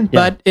fine,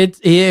 but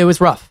it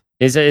was rough.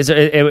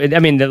 I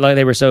mean,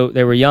 they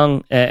were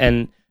young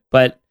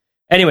but.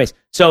 Anyways,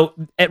 so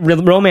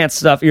romance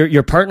stuff,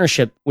 your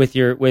partnership with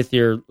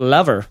your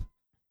lover,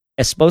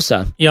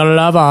 esposa, your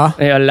lover,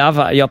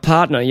 your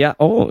partner, yeah.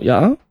 Oh,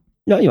 yeah,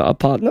 you are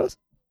partners.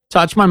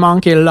 Touch my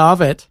monkey,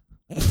 love it.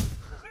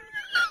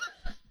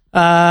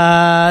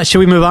 Should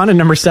we move on to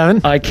number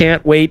 7? I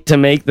can't wait to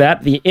make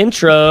that the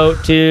intro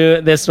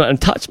to this one.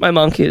 Touch my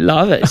monkey,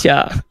 love it.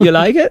 Yeah, you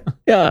like it?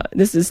 Yeah,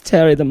 this is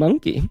Terry the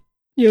monkey.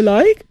 You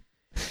like?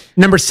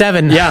 Number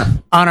 7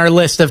 on our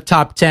list of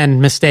top 10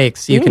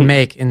 mistakes you can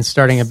make in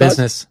starting a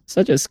business.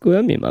 Such a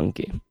squirmy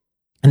monkey.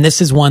 And this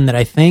is one that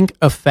I think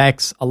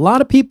affects a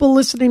lot of people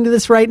listening to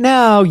this right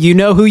now. You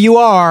know who you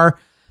are.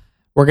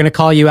 We're going to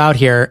call you out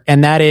here.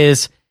 And that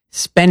is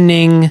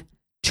spending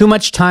too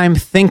much time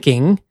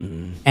thinking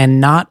and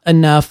not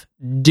enough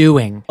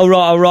doing.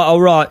 All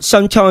right.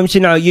 Sometimes,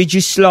 you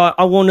just like,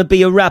 I want to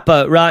be a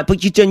rapper, right?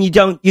 But you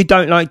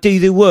don't like do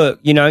the work,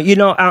 You're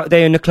not out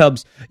there in the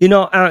clubs. You're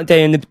not out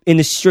there in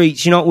the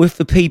streets. You're not with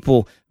the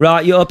people,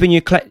 right? You're up in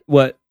your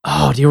what?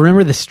 Oh, do you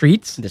remember The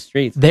Streets? The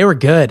Streets. They were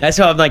good. That's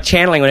what I'm like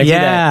channeling when I do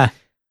that.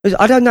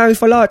 I don't know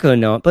if I like her or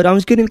not, but I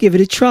was going to give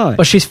it a try.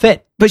 Well, she's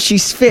fit. But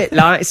she's fit,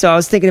 so I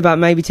was thinking about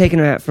maybe taking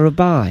her out for a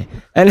bye.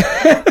 And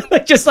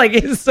just like,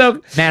 it's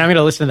so... Man, I'm going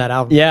to listen to that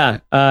album. Yeah.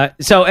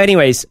 So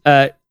anyways,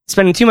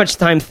 spending too much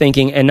time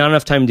thinking and not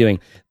enough time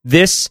doing.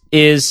 This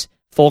is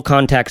full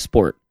contact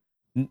sport.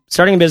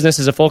 Starting a business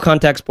is a full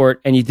contact sport,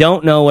 and you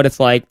don't know what it's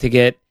like to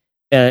get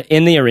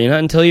in the arena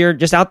until you're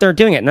just out there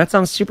doing it. And that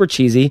sounds super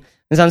cheesy.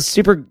 It sounds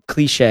super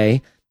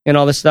cliche and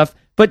all this stuff.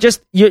 But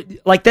just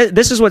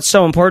this is what's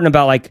so important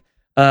about I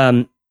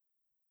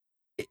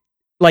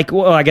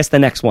guess the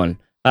next one.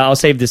 I'll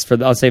save this for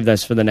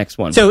the next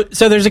one. So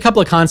there's a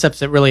couple of concepts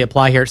that really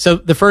apply here. So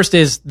the first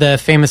is the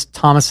famous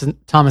Thomas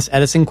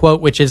Edison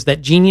quote, which is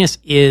that genius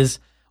is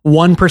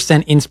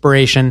 1%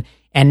 inspiration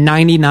and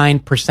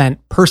 99%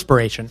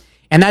 perspiration.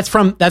 And that's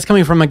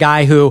coming from a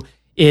guy who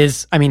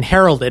is,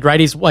 heralded, right?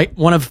 He's like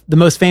one of the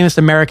most famous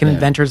American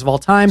inventors of all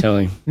time.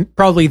 Totally.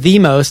 Probably the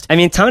most.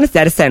 Thomas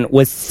Edison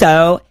was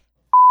so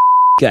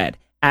good.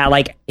 Do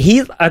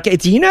you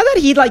know that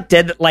he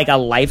did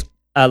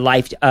a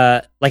light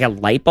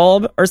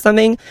bulb or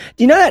something?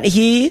 Do you know that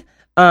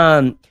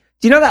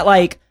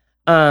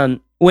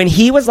when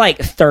he was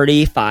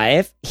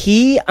 35,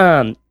 he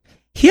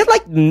he had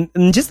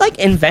like just like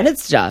invented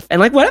stuff, and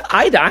like what have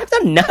I done? I've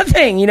done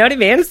nothing. You know what I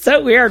mean? It's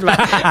so weird, but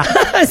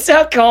it's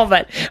so cool.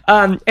 But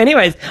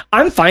anyways,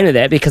 I'm fine with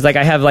it because like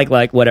I have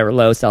like whatever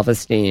low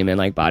self-esteem and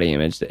like body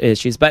image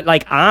issues, but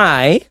like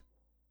I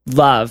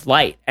love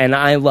light and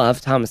I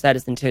love Thomas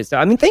Edison too. So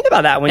I mean, think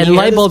about that when you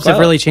light bulbs have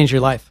really changed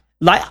your life.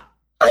 Like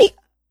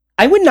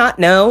I would not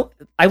know.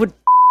 I would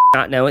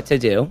not know what to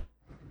do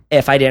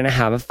if I didn't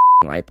have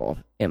a light bulb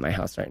in my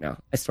house right now.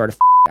 I swear to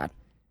God.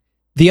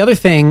 The other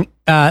thing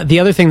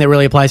that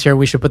really applies here,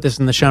 we should put this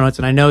in the show notes,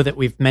 and I know that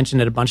we've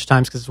mentioned it a bunch of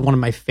times because it's one of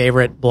my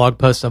favorite blog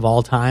posts of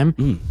all time,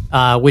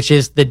 which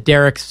is the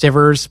Derek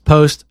Sivers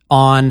post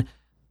on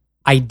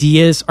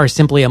ideas are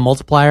simply a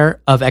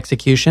multiplier of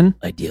execution.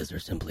 Ideas are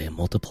simply a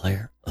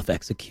multiplier of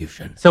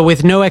execution. So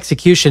with no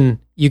execution,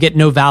 you get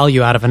no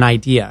value out of an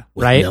idea,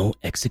 right? With no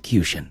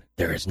execution,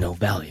 there is no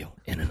value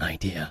in an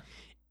idea.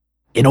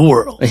 In a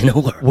world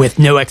with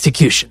no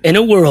execution. In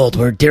a world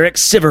where Derek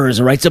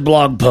Sivers writes a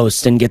blog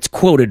post and gets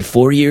quoted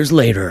 4 years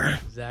later.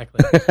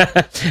 Exactly.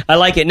 I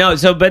like it. No,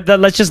 but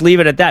let's just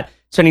leave it at that.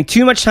 Spending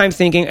too much time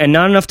thinking and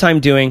not enough time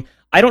doing.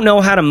 I don't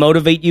know how to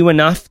motivate you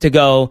enough to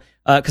go,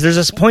 because there's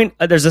this point,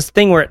 there's this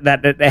thing where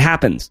it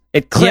happens.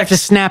 It clicks. You have to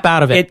snap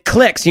out of it. It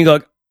clicks and you go,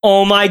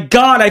 oh my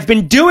God, I've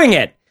been doing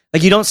it.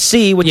 Like you don't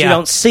see what you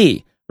don't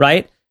see,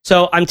 right?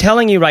 So I'm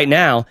telling you right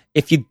now,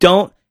 if you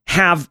don't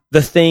have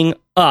the thing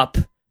up,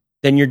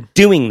 then you're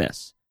doing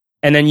this.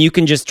 And then you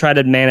can just try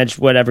to manage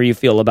whatever you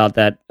feel about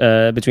that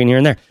between here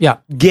and there. Yeah.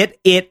 Get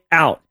it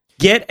out.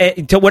 Get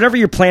it to whatever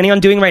you're planning on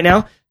doing right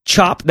now,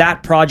 chop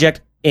that project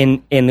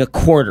in a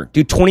quarter.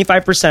 Do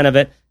 25% of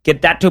it.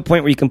 Get that to a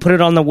point where you can put it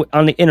on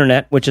the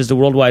internet, which is the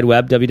World Wide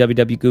Web,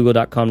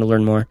 www.google.com to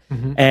learn more.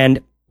 Mm-hmm.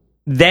 And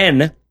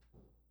then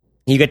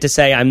you get to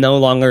say, I'm no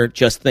longer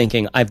just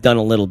thinking, I've done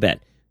a little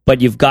bit. But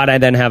you've got to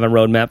then have a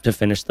roadmap to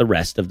finish the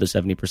rest of the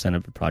 70%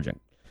 of the project.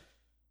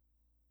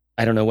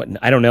 I don't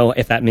know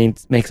if that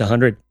makes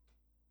 100,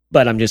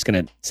 but I'm just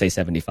going to say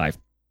 75.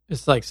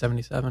 It's like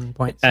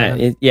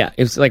 77.7.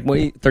 It's like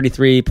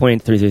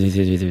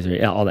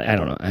 33.3333. All that. I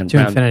don't know.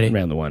 To infinity.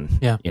 Around the one.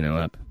 Yeah.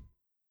 Up.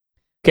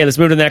 Okay, let's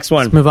move to the next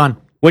one. Let's move on.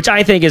 Which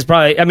I think is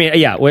probably,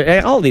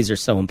 all of these are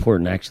so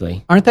important,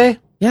 actually. Aren't they?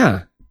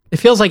 Yeah. It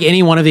feels like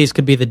any one of these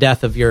could be the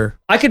death of your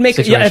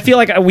situation. I feel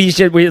like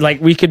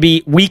we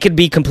could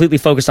be completely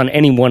focused on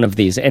any one of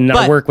these and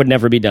our work would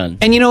never be done.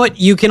 And you know what?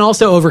 You can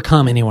also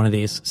overcome any one of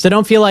these. So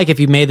don't feel like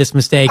if you made this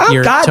mistake,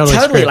 you're totally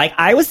screwed. Like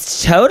I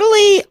was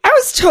totally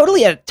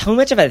too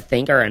much of a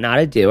thinker and not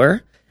a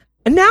doer.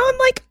 And now I'm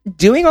like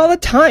doing all the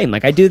time.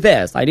 Like I do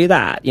this, I do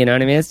that. You know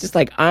what I mean? It's just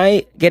like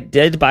I do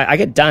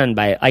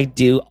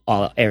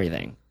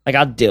everything. Like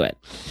I'll do it.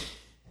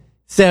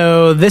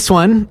 So this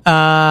one,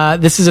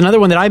 this is another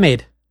one that I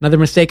made, another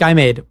mistake I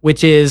made,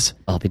 which is...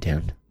 I'll be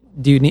damned.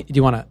 Do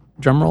you want a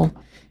drum roll?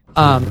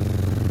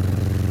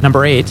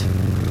 Number 8.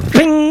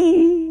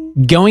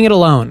 Bing! Going it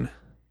alone.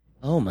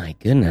 Oh my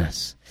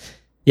goodness.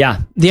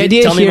 Yeah.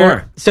 Tell me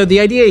more. So the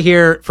idea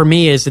here for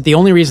me is that the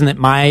only reason that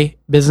my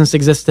business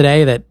exists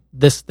today, that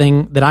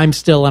I'm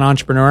still an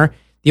entrepreneur,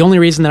 the only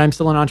reason that I'm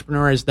still an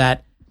entrepreneur is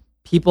that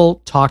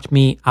people talked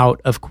me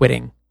out of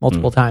quitting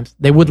multiple times.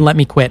 They wouldn't let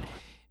me quit.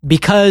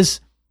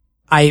 Because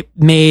I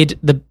made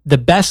the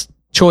best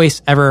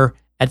choice ever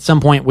at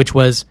some point, which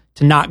was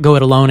to not go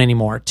it alone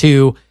anymore,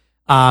 to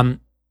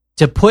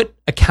put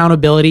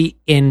accountability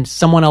in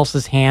someone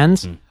else's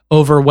hands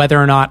over whether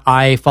or not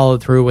I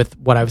followed through with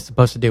what I was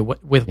supposed to do,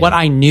 with what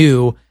I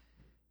knew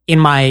in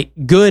my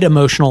good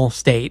emotional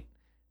state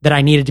that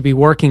I needed to be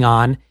working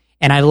on.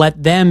 And I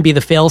let them be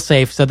the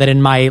fail-safe so that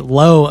in my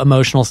low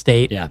emotional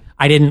state,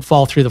 I didn't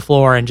fall through the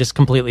floor and just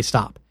completely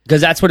stop. Because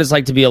that's what it's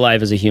like to be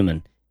alive as a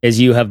human. Is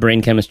you have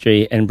brain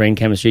chemistry, and brain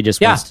chemistry just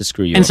wants to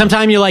screw you. And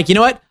sometimes you're like, you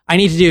know what? I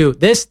need to do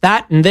this,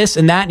 that, and this,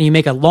 and that, and you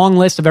make a long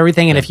list of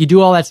everything. And if you do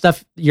all that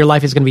stuff, your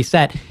life is going to be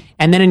set.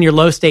 And then in your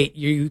low state,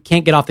 you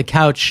can't get off the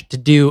couch to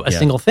do a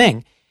single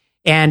thing.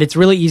 And it's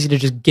really easy to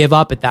just give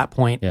up at that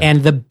point. Yeah.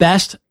 And the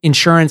best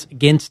insurance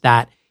against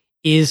that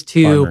is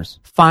to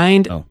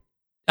find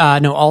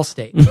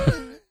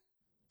Allstate.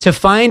 To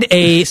find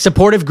a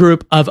supportive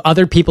group of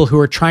other people who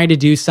are trying to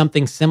do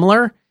something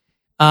similar.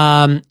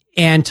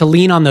 And to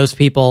lean on those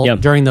people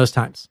during those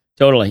times.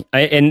 Totally.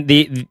 And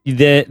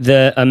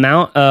the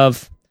amount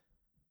of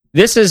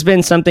this has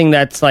been something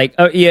that's like,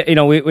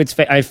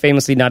 I've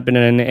famously not been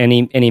in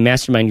any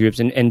mastermind groups.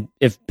 And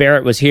if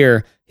Barrett was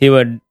here, he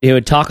would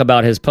talk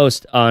about his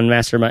post on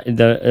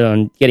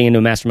on getting into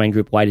a mastermind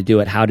group, why to do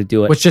it, how to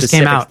do it, which just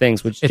came out.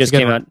 Just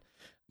came out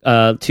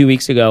 2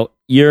 weeks ago.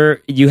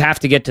 You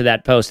have to get to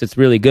that post. It's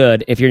really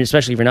good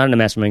especially if you're not in a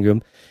mastermind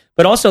group.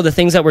 But also the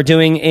things that we're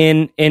doing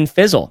in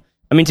Fizzle.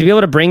 I mean, to be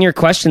able to bring your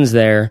questions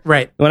there.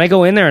 Right. When I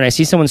go in there and I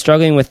see someone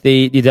struggling with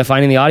the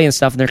defining the audience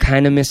stuff and they're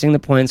kind of missing the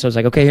point. So I was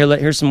like, okay,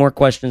 here's some more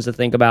questions to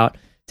think about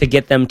to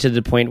get them to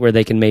the point where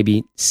they can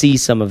maybe see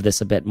some of this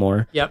a bit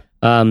more. Yep.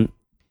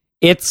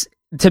 It's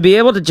to be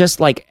able to just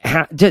like,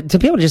 to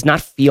be able to just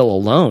not feel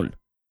alone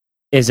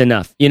is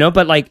enough,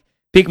 but like,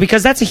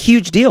 because that's a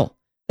huge deal.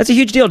 That's a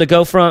huge deal to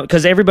go from,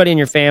 because everybody in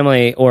your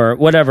family or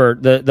whatever,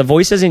 the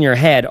voices in your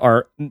head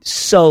are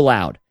so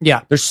loud.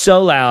 Yeah. They're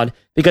so loud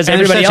because And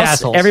they're everybody such else,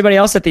 assholes. everybody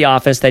else at the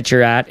office that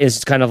you're at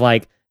is kind of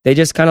like, they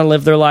just kind of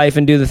live their life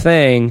and do the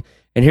thing.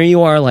 And here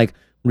you are like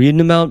reading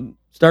about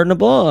starting a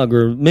blog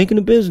or making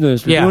a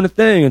business or Yeah. doing a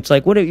thing. It's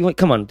like,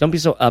 come on, don't be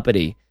so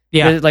uppity.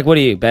 Yeah. Like, what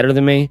are you, better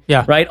than me?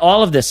 Yeah. Right?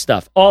 All of this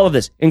stuff, all of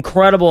this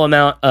incredible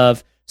amount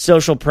of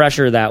social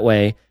pressure that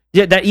way.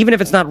 Yeah, that even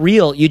if it's not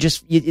real, you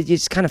just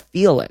kind of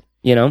feel it,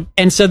 you know?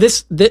 And so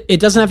it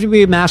doesn't have to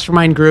be a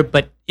mastermind group,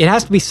 but it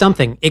has to be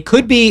something. It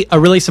could be a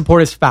really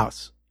supportive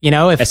spouse. You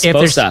know, if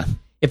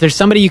there's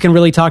somebody you can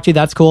really talk to,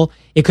 that's cool.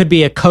 It could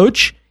be a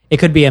coach. It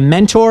could be a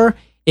mentor.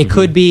 It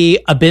could be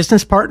a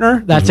business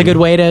partner. That's a good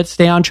way to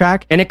stay on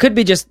track. And it could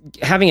be just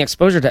having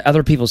exposure to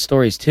other people's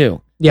stories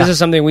too. Yeah. This is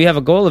something we have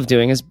a goal of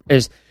doing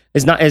is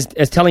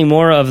telling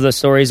more of the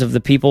stories of the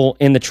people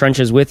in the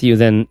trenches with you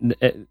than,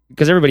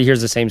 because everybody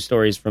hears the same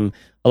stories from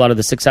a lot of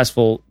the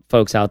successful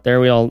folks out there.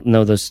 We all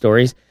know those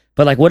stories.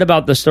 But like, what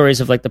about the stories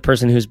of like the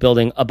person who's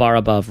building a bar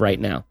above right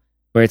now,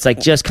 where it's like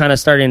just kind of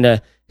starting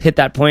to hit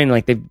that point and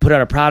like they put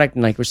out a product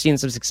and like we're seeing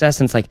some success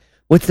and it's like,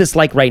 what's this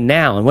like right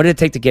now? And what did it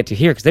take to get to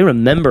here? Because they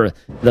remember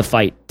the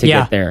fight to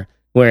get there.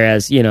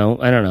 Whereas, you know,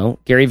 I don't know,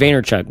 Gary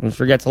Vaynerchuk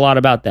forgets a lot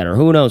about that or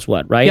who knows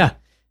what, right? Yeah.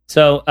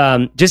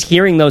 So just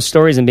hearing those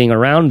stories and being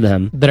around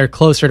them That are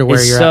closer to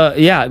where you're at.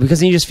 Yeah, because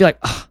then you just feel like,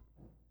 oh,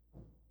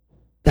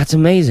 that's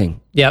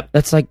amazing. Yep.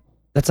 That's like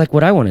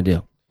what I want to do.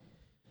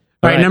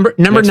 All right, number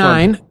next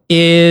 9 one.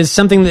 is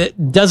something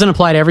that doesn't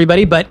apply to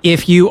everybody, but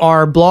if you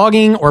are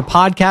blogging or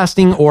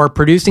podcasting or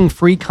producing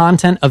free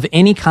content of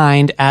any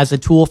kind as a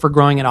tool for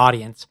growing an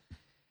audience,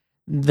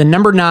 the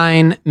number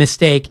 9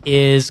 mistake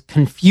is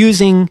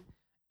confusing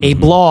a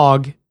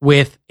blog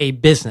with a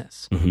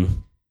business.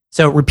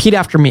 So repeat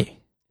after me.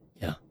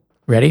 Yeah.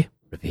 Ready?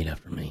 Repeat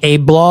after me. A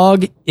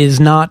blog is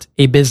not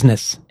a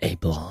business. A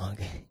blog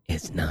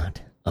is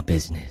not a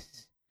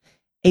business.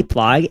 A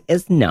blog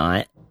is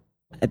not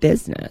a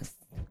business.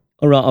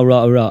 All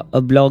right.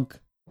 A blog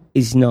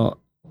is not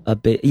a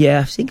bit. Yeah,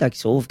 I think I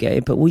sort of get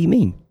it, but what do you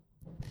mean?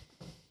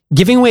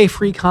 Giving away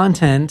free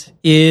content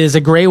is a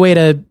great way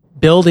to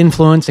build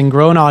influence and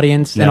grow an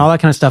audience and all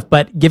that kind of stuff.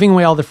 But giving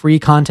away all the free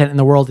content in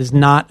the world is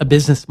not a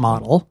business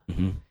model.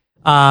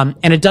 And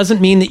it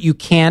doesn't mean that you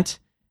can't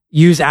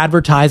use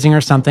advertising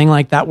or something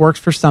like that. Works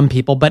for some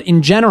people. But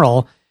in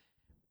general,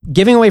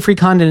 giving away free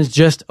content is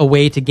just a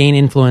way to gain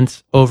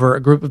influence over a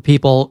group of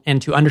people and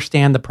to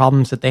understand the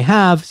problems that they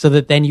have so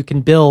that then you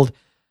can build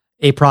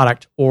a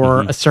product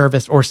or a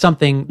service or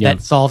something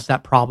that solves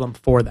that problem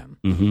for them.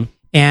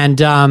 And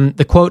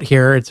the quote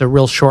here, it's a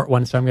real short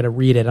one, so I'm going to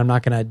read it. I'm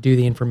not going to do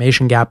the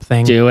information gap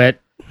thing. Do it.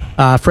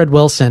 Fred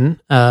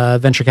Wilson,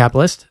 venture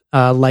capitalist,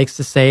 likes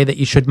to say that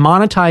you should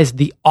monetize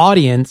the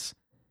audience,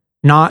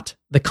 not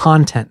the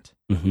content.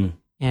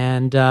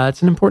 And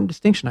it's an important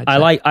distinction. I'd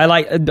say. I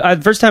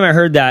like. First time I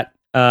heard that,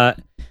 I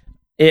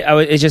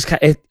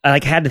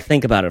had to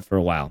think about it for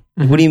a while.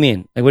 Like, what do you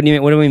mean? Like, what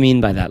do we mean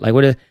by that?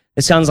 Like,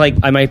 it sounds like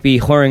I might be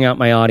whoring out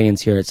my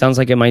audience here. It sounds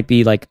like it might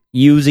be like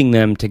using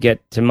them to get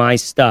to my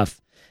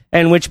stuff.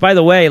 And which, by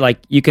the way, like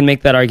you can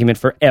make that argument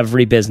for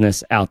every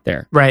business out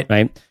there. Right.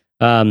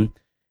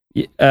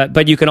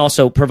 But you can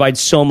also provide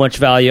so much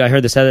value. I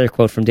heard this other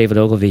quote from David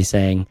Ogilvy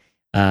saying,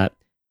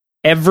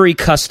 every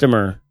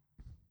customer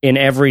in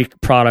every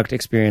product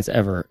experience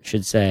ever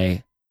should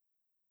say,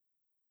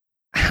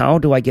 how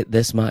do I get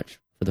this much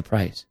for the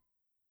price?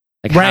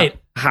 Like,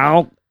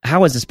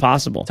 how is this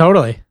possible?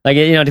 Totally. Like,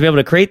 you know, to be able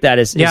to create that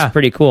is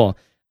pretty cool.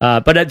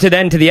 But to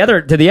the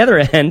other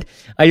end,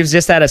 I was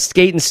just at a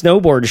skate and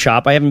snowboard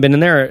shop. I haven't been in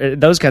there,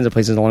 those kinds of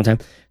places in a long time.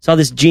 Saw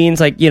this jeans,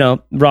 like, you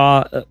know,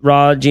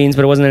 raw jeans,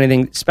 but it wasn't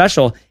anything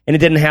special. And it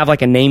didn't have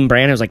like a name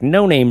brand. It was like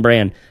no name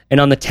brand. And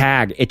on the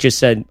tag, it just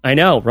said, I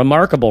know,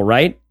 remarkable,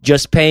 right?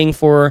 Just paying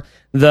for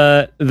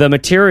the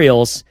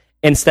materials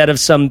instead of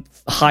some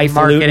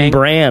highfalutin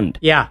brand.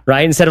 Yeah.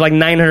 Right? Instead of like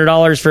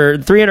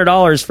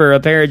 $300 for a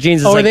pair of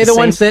jeans. Are they the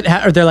ones that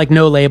are they're like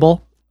no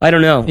label? I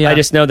don't know. Yeah. I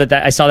just know that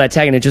I saw that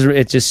tag and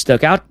it just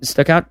stuck out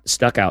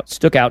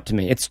to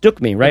me. It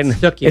stuck me, right?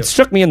 It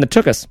stuck me in the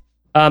tookus.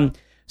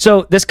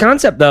 So this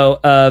concept though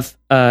of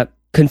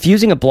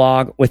confusing a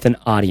blog with an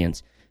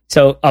audience.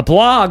 So a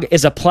blog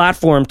is a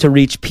platform to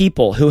reach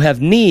people who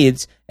have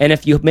needs, and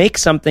if you make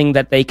something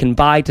that they can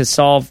buy to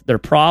solve their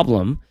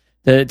problem,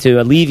 to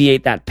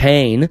alleviate that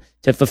pain,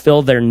 to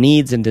fulfill their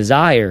needs and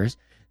desires,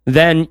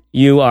 then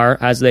you are,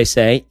 as they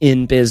say,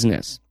 in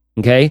business.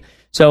 Okay?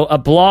 So a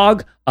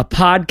blog, a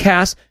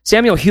podcast,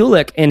 Samuel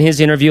Hulick in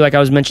his interview, like I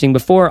was mentioning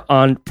before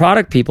on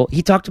Product People,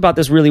 he talked about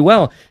this really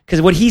well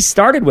because what he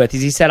started with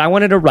is he said, I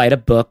wanted to write a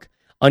book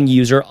on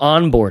user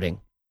onboarding,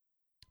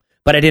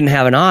 but I didn't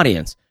have an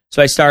audience.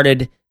 So I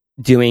started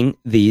doing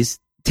these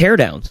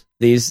teardowns,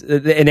 and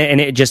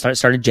it just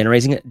started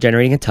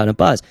generating a ton of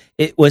buzz.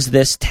 It was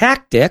this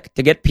tactic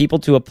to get people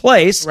to a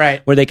place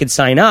where they could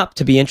sign up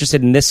to be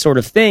interested in this sort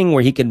of thing,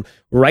 where he could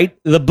write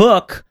the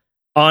book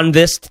on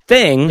this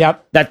thing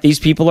that these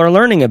people are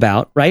learning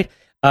about, right?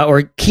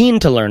 or keen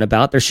to learn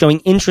about. They're showing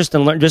interest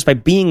in learn just by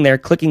being there,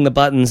 clicking the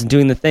buttons and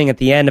doing the thing at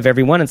the end of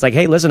every one. It's like,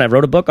 hey, listen, I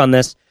wrote a book on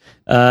this,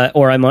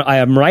 or I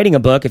am writing a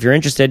book. If you're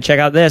interested, check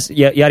out this,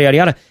 yada, yada,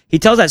 yada. He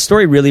tells that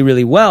story really,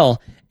 really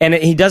well. And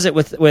he does it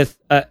with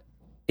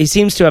he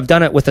seems to have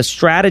done it with a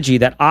strategy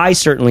that I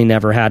certainly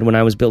never had when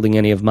I was building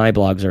any of my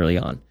blogs early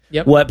on.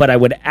 Yep. But I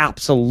would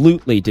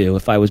absolutely do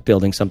if I was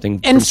building something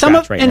from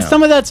scratch right now.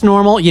 Some of that's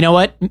normal. You know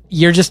what?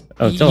 You're just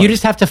you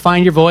just have to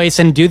find your voice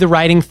and do the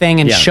writing thing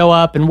and show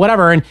up and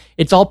whatever, and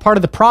it's all part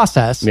of the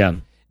process. Yeah.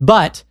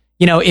 But,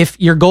 if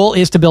your goal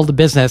is to build a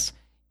business,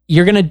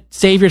 you're going to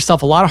save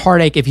yourself a lot of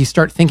heartache if you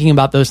start thinking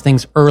about those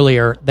things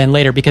earlier than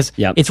later, because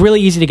it's really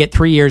easy to get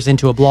 3 years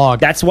into a blog.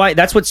 That's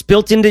what's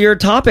built into your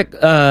topic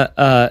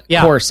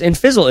course in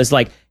Fizzle is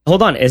like,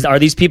 hold on, are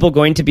these people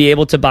going to be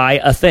able to buy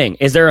a thing?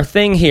 Is there a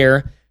thing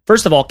here?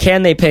 First of all,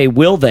 can they pay?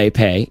 Will they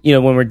pay?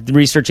 When we're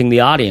researching the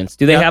audience,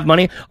 do they have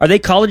money? Are they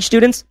college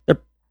students?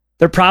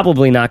 They're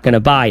probably not going to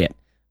buy it,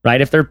 right?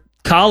 If they're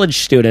college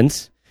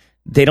students,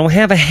 they don't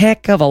have a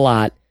heck of a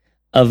lot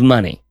of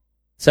money.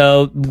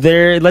 So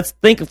let's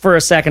think for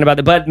a second about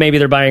it. But maybe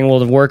they're buying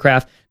World of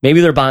Warcraft.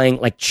 Maybe they're buying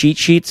like cheat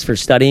sheets for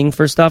studying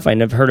for stuff.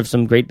 I've heard of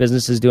some great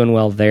businesses doing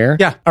well there.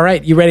 Yeah. All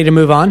right. You ready to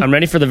move on? I'm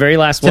ready for the very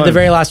last one. To the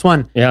very last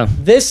one. Yeah.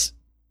 This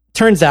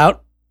turns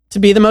out to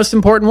be the most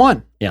important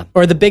one. Yeah.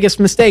 Or the biggest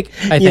mistake,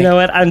 I think. You know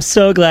what? I'm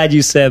so glad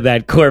you said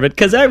that, Corbett,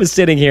 because I was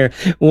sitting here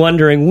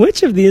wondering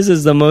which of these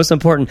is the most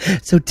important.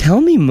 So tell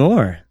me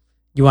more.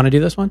 You want to do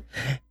this one?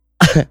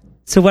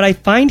 So what I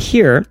find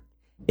here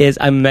is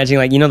I'm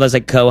imagining those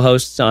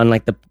co-hosts on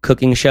the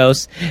cooking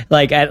shows,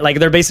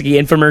 they're basically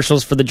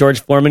infomercials for the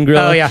George Foreman grill.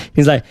 Oh yeah.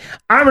 He's like,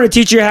 I'm going to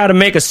teach you how to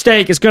make a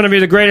steak. It's going to be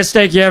the greatest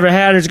steak you ever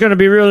had. It's going to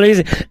be real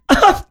easy.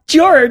 Oh,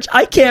 George,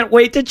 I can't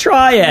wait to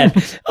try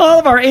it. All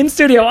of our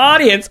in-studio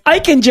audience, I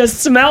can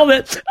just smell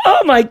it.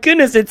 Oh my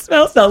goodness, it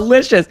smells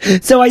delicious.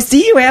 So I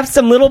see you have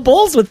some little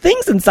bowls with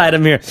things inside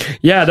them here.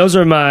 Yeah, those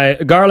are my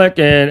garlic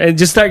and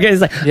just start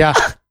getting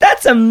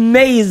that's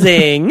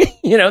amazing.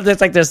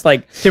 That's this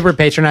super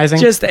patronizing.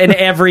 Just in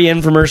every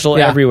infomercial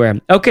everywhere.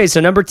 Okay, so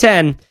number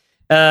 10,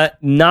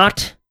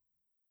 not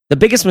the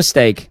biggest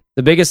mistake,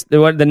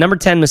 the number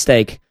 10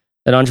 mistake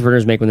that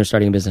entrepreneurs make when they're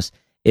starting a business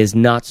is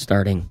not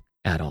starting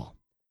at all.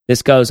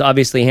 This goes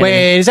obviously hand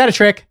Wait, is that a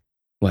trick?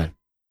 What?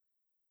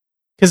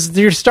 Because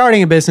you're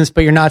starting a business,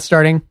 but you're not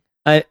starting.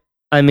 I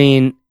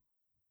mean,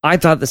 I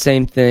thought the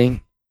same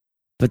thing,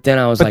 but then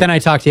I was then I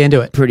talked you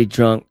into it. Pretty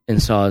drunk,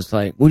 and so I was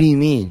like, what do you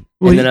mean?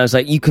 And then I was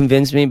like, you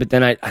convinced me, but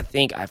then I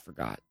think I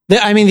forgot.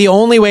 The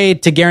only way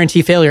to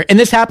guarantee failure, and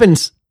this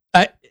happens,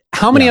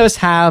 how many of us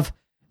have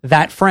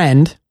that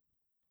friend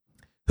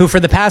who for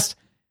the past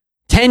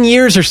 10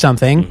 years or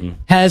something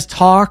has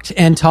talked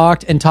and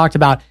talked and talked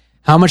about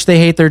how much they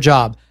hate their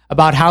job,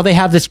 about how they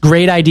have this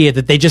great idea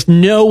that they just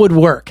know would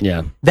work.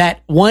 Yeah.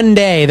 That one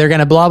day they're going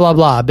to blah, blah,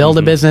 blah, build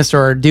a business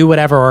or do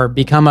whatever, or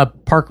become a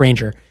park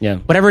ranger. Yeah.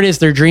 Whatever it is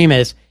their dream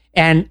is.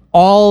 And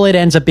all it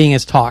ends up being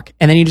is talk.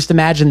 And then you just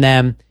imagine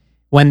them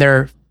when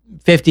they're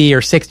 50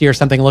 or 60 or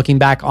something, looking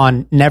back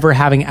on never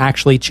having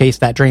actually chased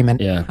that dream. And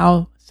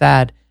how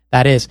sad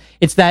that is.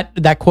 It's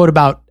that quote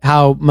about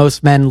how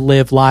most men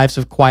live lives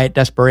of quiet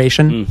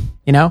desperation,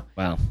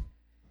 Wow.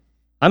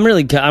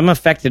 I'm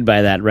affected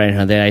by that right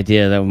now, the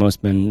idea that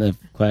most men live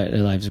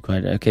lives of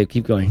quiet. Okay,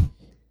 keep going.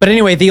 But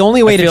anyway, the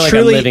only way to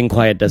truly living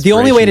quiet desperation. The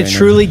only way to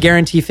truly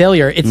guarantee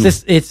failure,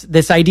 it's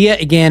this idea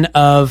again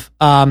of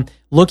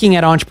looking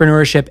at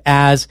entrepreneurship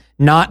as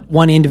not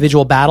one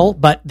individual battle,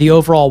 but the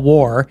overall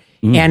war.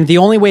 And the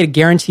only way to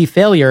guarantee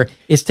failure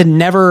is to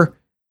never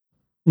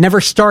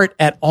start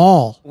at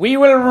all. We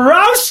will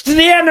roust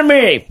the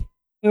enemy,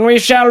 and we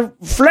shall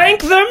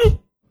flank them,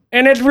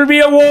 and it will be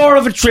a war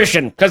of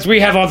attrition, because we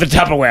have all the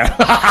Tupperware.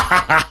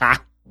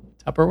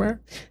 Tupperware?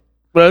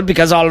 Well,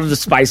 because all of the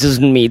spices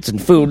and meats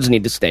and foods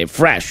need to stay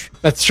fresh.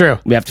 That's true.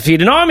 We have to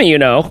feed an army,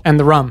 And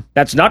the rum.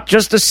 That's not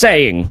just a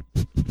saying.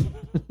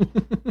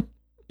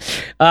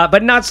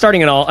 But not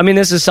starting at all. I mean,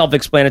 this is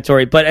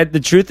self-explanatory, but the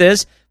truth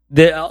is,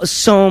 there's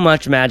so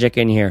much magic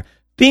in here.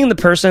 Being the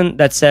person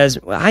that says,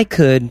 well, I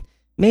could,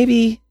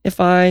 maybe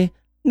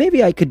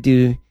I could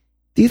do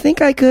you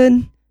think I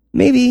could?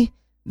 Maybe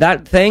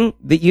that thing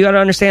that you got to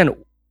understand,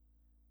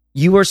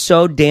 you are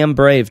so damn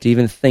brave to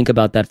even think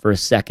about that for a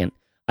second.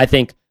 I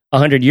think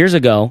 100 years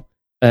ago,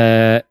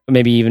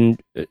 maybe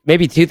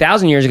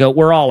 2,000 years ago,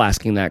 we're all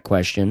asking that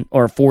question,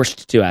 or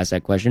forced to ask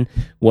that question.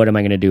 What am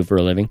I going to do for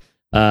a living?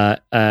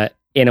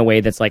 In a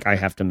way that's like, I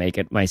have to make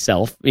it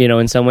myself,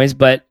 in some ways.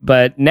 But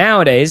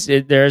nowadays,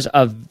 for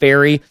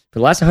the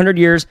last 100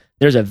 years,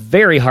 there's a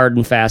very hard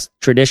and fast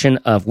tradition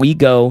of we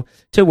go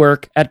to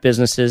work at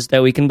businesses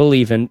that we can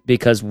believe in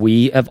because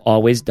we have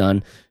always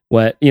done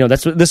what,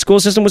 that's what the school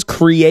system was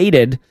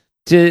created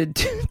to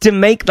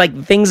make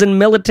things in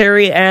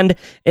military and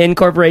in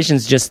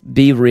corporations just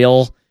be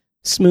real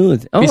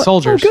smooth. Be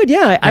soldiers. Oh, good.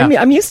 Yeah.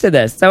 I'm used to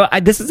this. So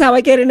this is how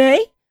I get an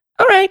A.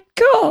 All right,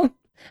 cool.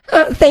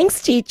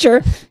 Thanks,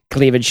 teacher.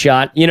 Cleavage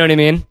shot. You know what I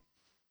mean?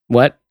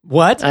 What?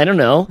 What? I don't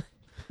know.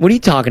 What are you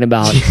talking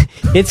about?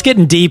 It's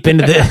getting deep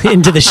into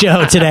the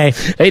show today.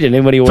 Hey, did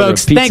anybody order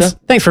Folks, pizza?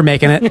 thanks for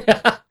making it.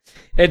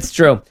 It's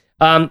true.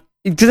 Because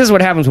this is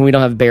what happens when we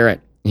don't have Barrett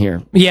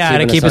here. Yeah,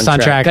 to keep us on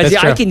track. That's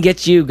Because true. I can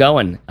get you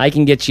going. I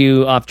can get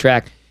you off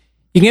track.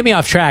 You can get me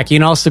off track. You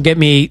can also get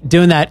me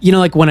doing that,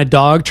 like when a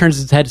dog turns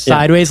its head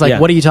sideways, like, Yeah.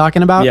 what are you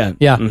talking about? Yeah.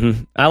 Yeah.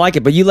 Mm-hmm. I like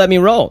it, but you let me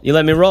roll. You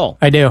let me roll.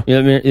 I do.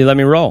 You let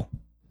me roll.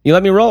 You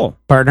let me roll.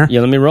 Partner. You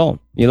let me roll.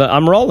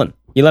 I'm rolling.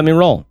 You let me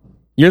roll.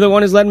 You're the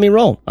one who's letting me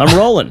roll. I'm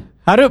rolling.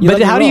 How do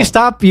you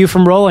stop you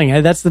from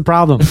rolling? That's the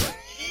problem.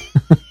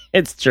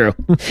 It's true.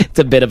 It's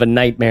a bit of a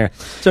nightmare.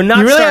 So not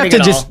You really have starting to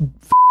at just all.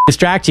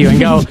 distract you and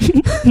go,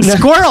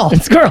 squirrel.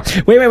 Squirrel.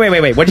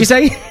 Wait. What'd you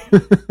say?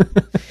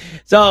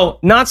 So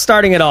not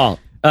starting at all.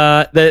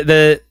 All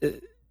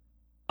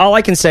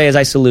I can say is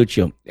I salute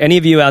you. Any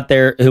of you out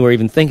there who are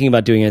even thinking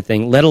about doing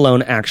anything, let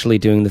alone actually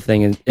doing the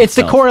thing It's the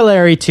itself.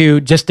 corollary to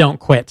just don't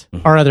quit.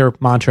 Our other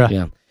mantra.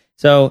 Yeah.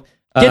 So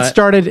Get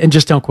started and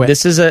just don't quit.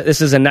 This is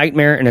a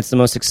nightmare, and it's the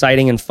most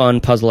exciting and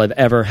fun puzzle I've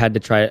ever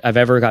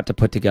got to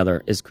put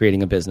together. Is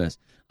creating a business.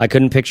 I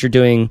couldn't picture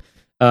doing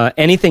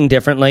anything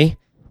differently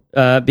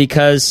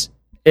because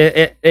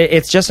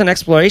it's just an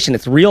exploration.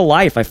 It's real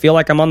life. I feel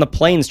like I'm on the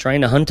plains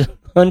trying to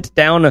hunt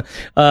down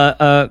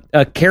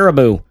a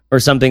caribou or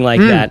something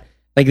like that.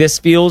 Like this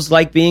feels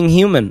like being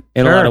human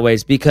in a lot of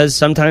ways because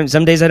some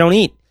days I don't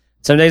eat.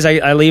 Some days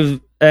I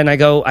leave and I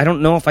go, I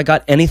don't know if I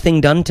got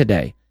anything done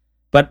today.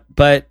 But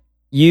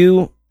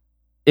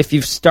if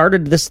you've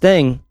started this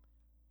thing,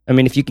 I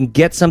mean, if you can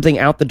get something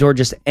out the door,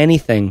 just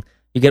anything,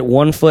 you get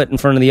one foot in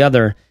front of the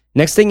other.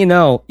 Next thing you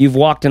know, you've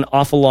walked an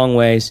awful long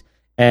ways,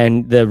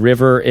 and the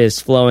river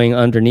is flowing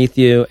underneath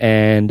you,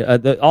 and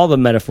all the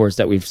metaphors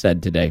that we've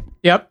said today.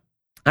 Yep.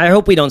 I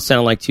hope we don't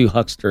sound like two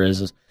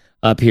hucksters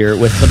up here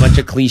with a bunch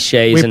of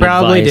cliches. We and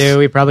probably advice. do.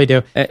 We probably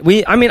do. I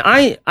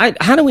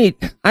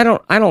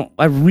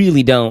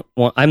really don't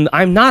want.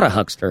 I'm not a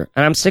huckster,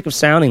 and I'm sick of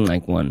sounding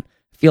like one.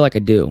 I feel like I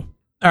do.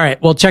 All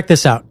right. Well, check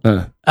this out.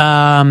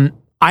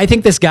 I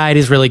think this guide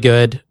is really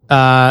good.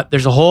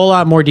 There's a whole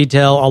lot more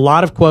detail, a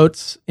lot of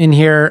quotes in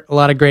here, a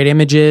lot of great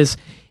images,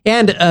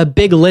 and a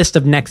big list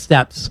of next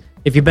steps.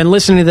 If you've been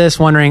listening to this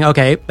wondering,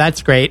 okay,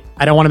 that's great.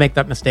 I don't want to make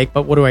that mistake,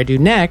 but what do I do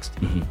next?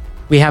 Mm-hmm.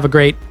 We have a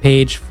great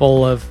page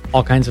full of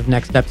all kinds of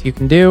next steps you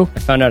can do. I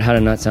found out how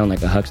to not sound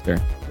like a huckster.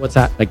 What's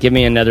that? Like, give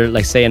me another,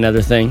 like, say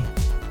another thing.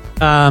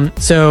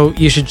 So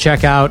you should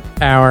check out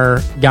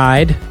our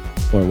guide.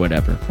 Or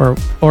whatever.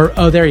 Or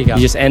oh, there you go.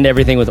 You just end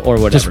everything with or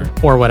whatever.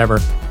 Just or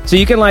whatever. So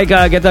you can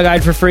get the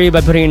guide for free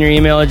by putting in your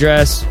email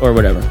address or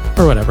whatever.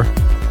 Or whatever.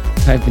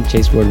 I've been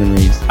Chase Boardman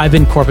Reeves. I've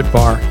been Corbett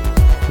Barr.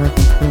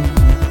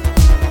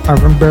 I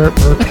remember.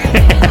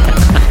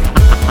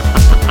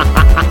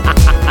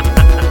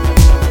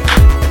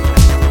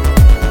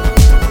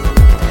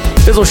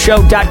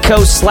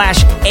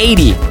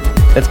 Fizzleshow.co/80.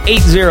 That's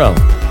 80.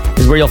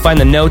 Is where you'll find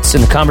the notes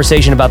and the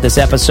conversation about this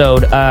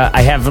episode.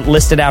 I have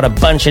listed out a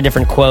bunch of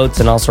different quotes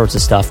and all sorts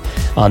of stuff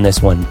on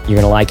this one. You're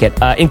going to like it,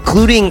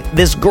 including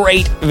this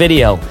great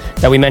video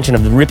that we mentioned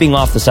of ripping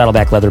off the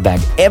Saddleback leather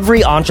bag.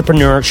 Every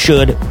entrepreneur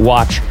should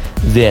watch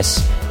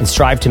this and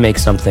strive to make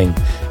something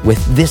with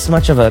this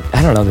much of a,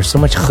 I don't know, there's so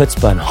much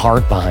chutzpah and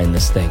heart behind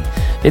this thing.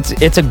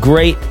 It's a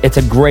great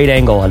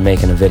angle on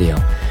making a video.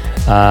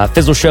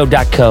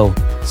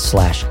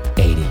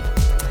 Fizzleshow.co/80.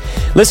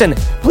 Listen,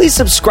 please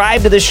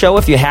subscribe to this show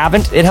if you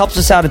haven't. It helps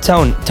us out a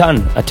ton.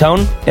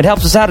 It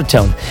helps us out a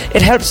ton.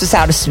 It helps us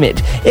out a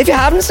smidge. If you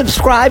haven't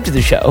subscribed to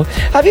the show,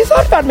 have you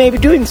thought about maybe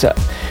doing so?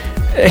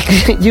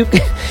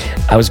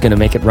 I was going to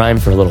make it rhyme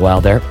for a little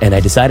while there, and I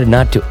decided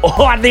not to.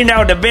 Oh, I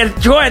know the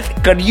best choice,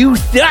 because you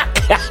suck.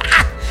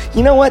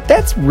 You know what?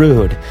 That's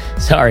rude.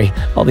 Sorry,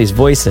 all these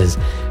voices.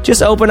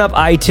 Just open up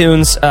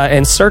iTunes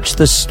and search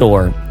the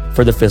store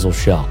for The Fizzle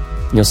Show.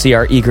 You'll see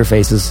our eager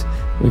faces.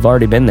 We've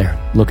already been there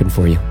looking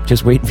for you.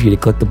 Just waiting for you to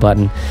click the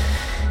button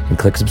and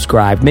click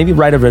subscribe. Maybe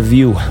write a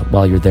review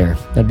while you're there.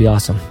 That'd be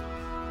awesome.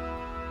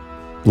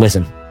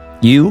 Listen,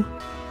 you're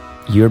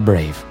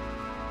brave.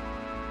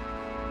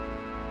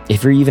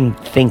 If you're even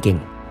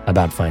thinking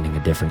about finding a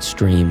different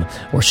stream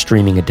or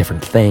streaming a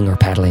different thing or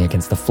paddling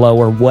against the flow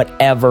or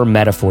whatever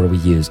metaphor we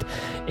used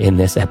in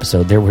this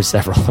episode, there were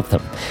several of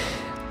them.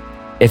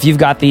 If you've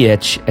got the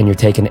itch and you're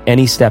taking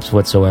any steps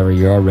whatsoever,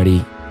 you're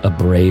already a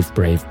brave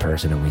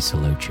person, and we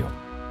salute you.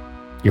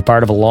 You're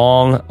part of a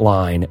long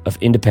line of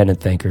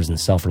independent thinkers and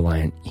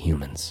self-reliant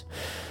humans.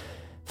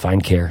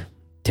 Find care,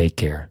 take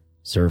care,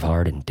 serve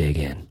hard, and dig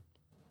in.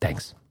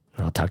 Thanks.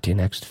 I'll talk to you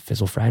next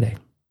Fizzle Friday.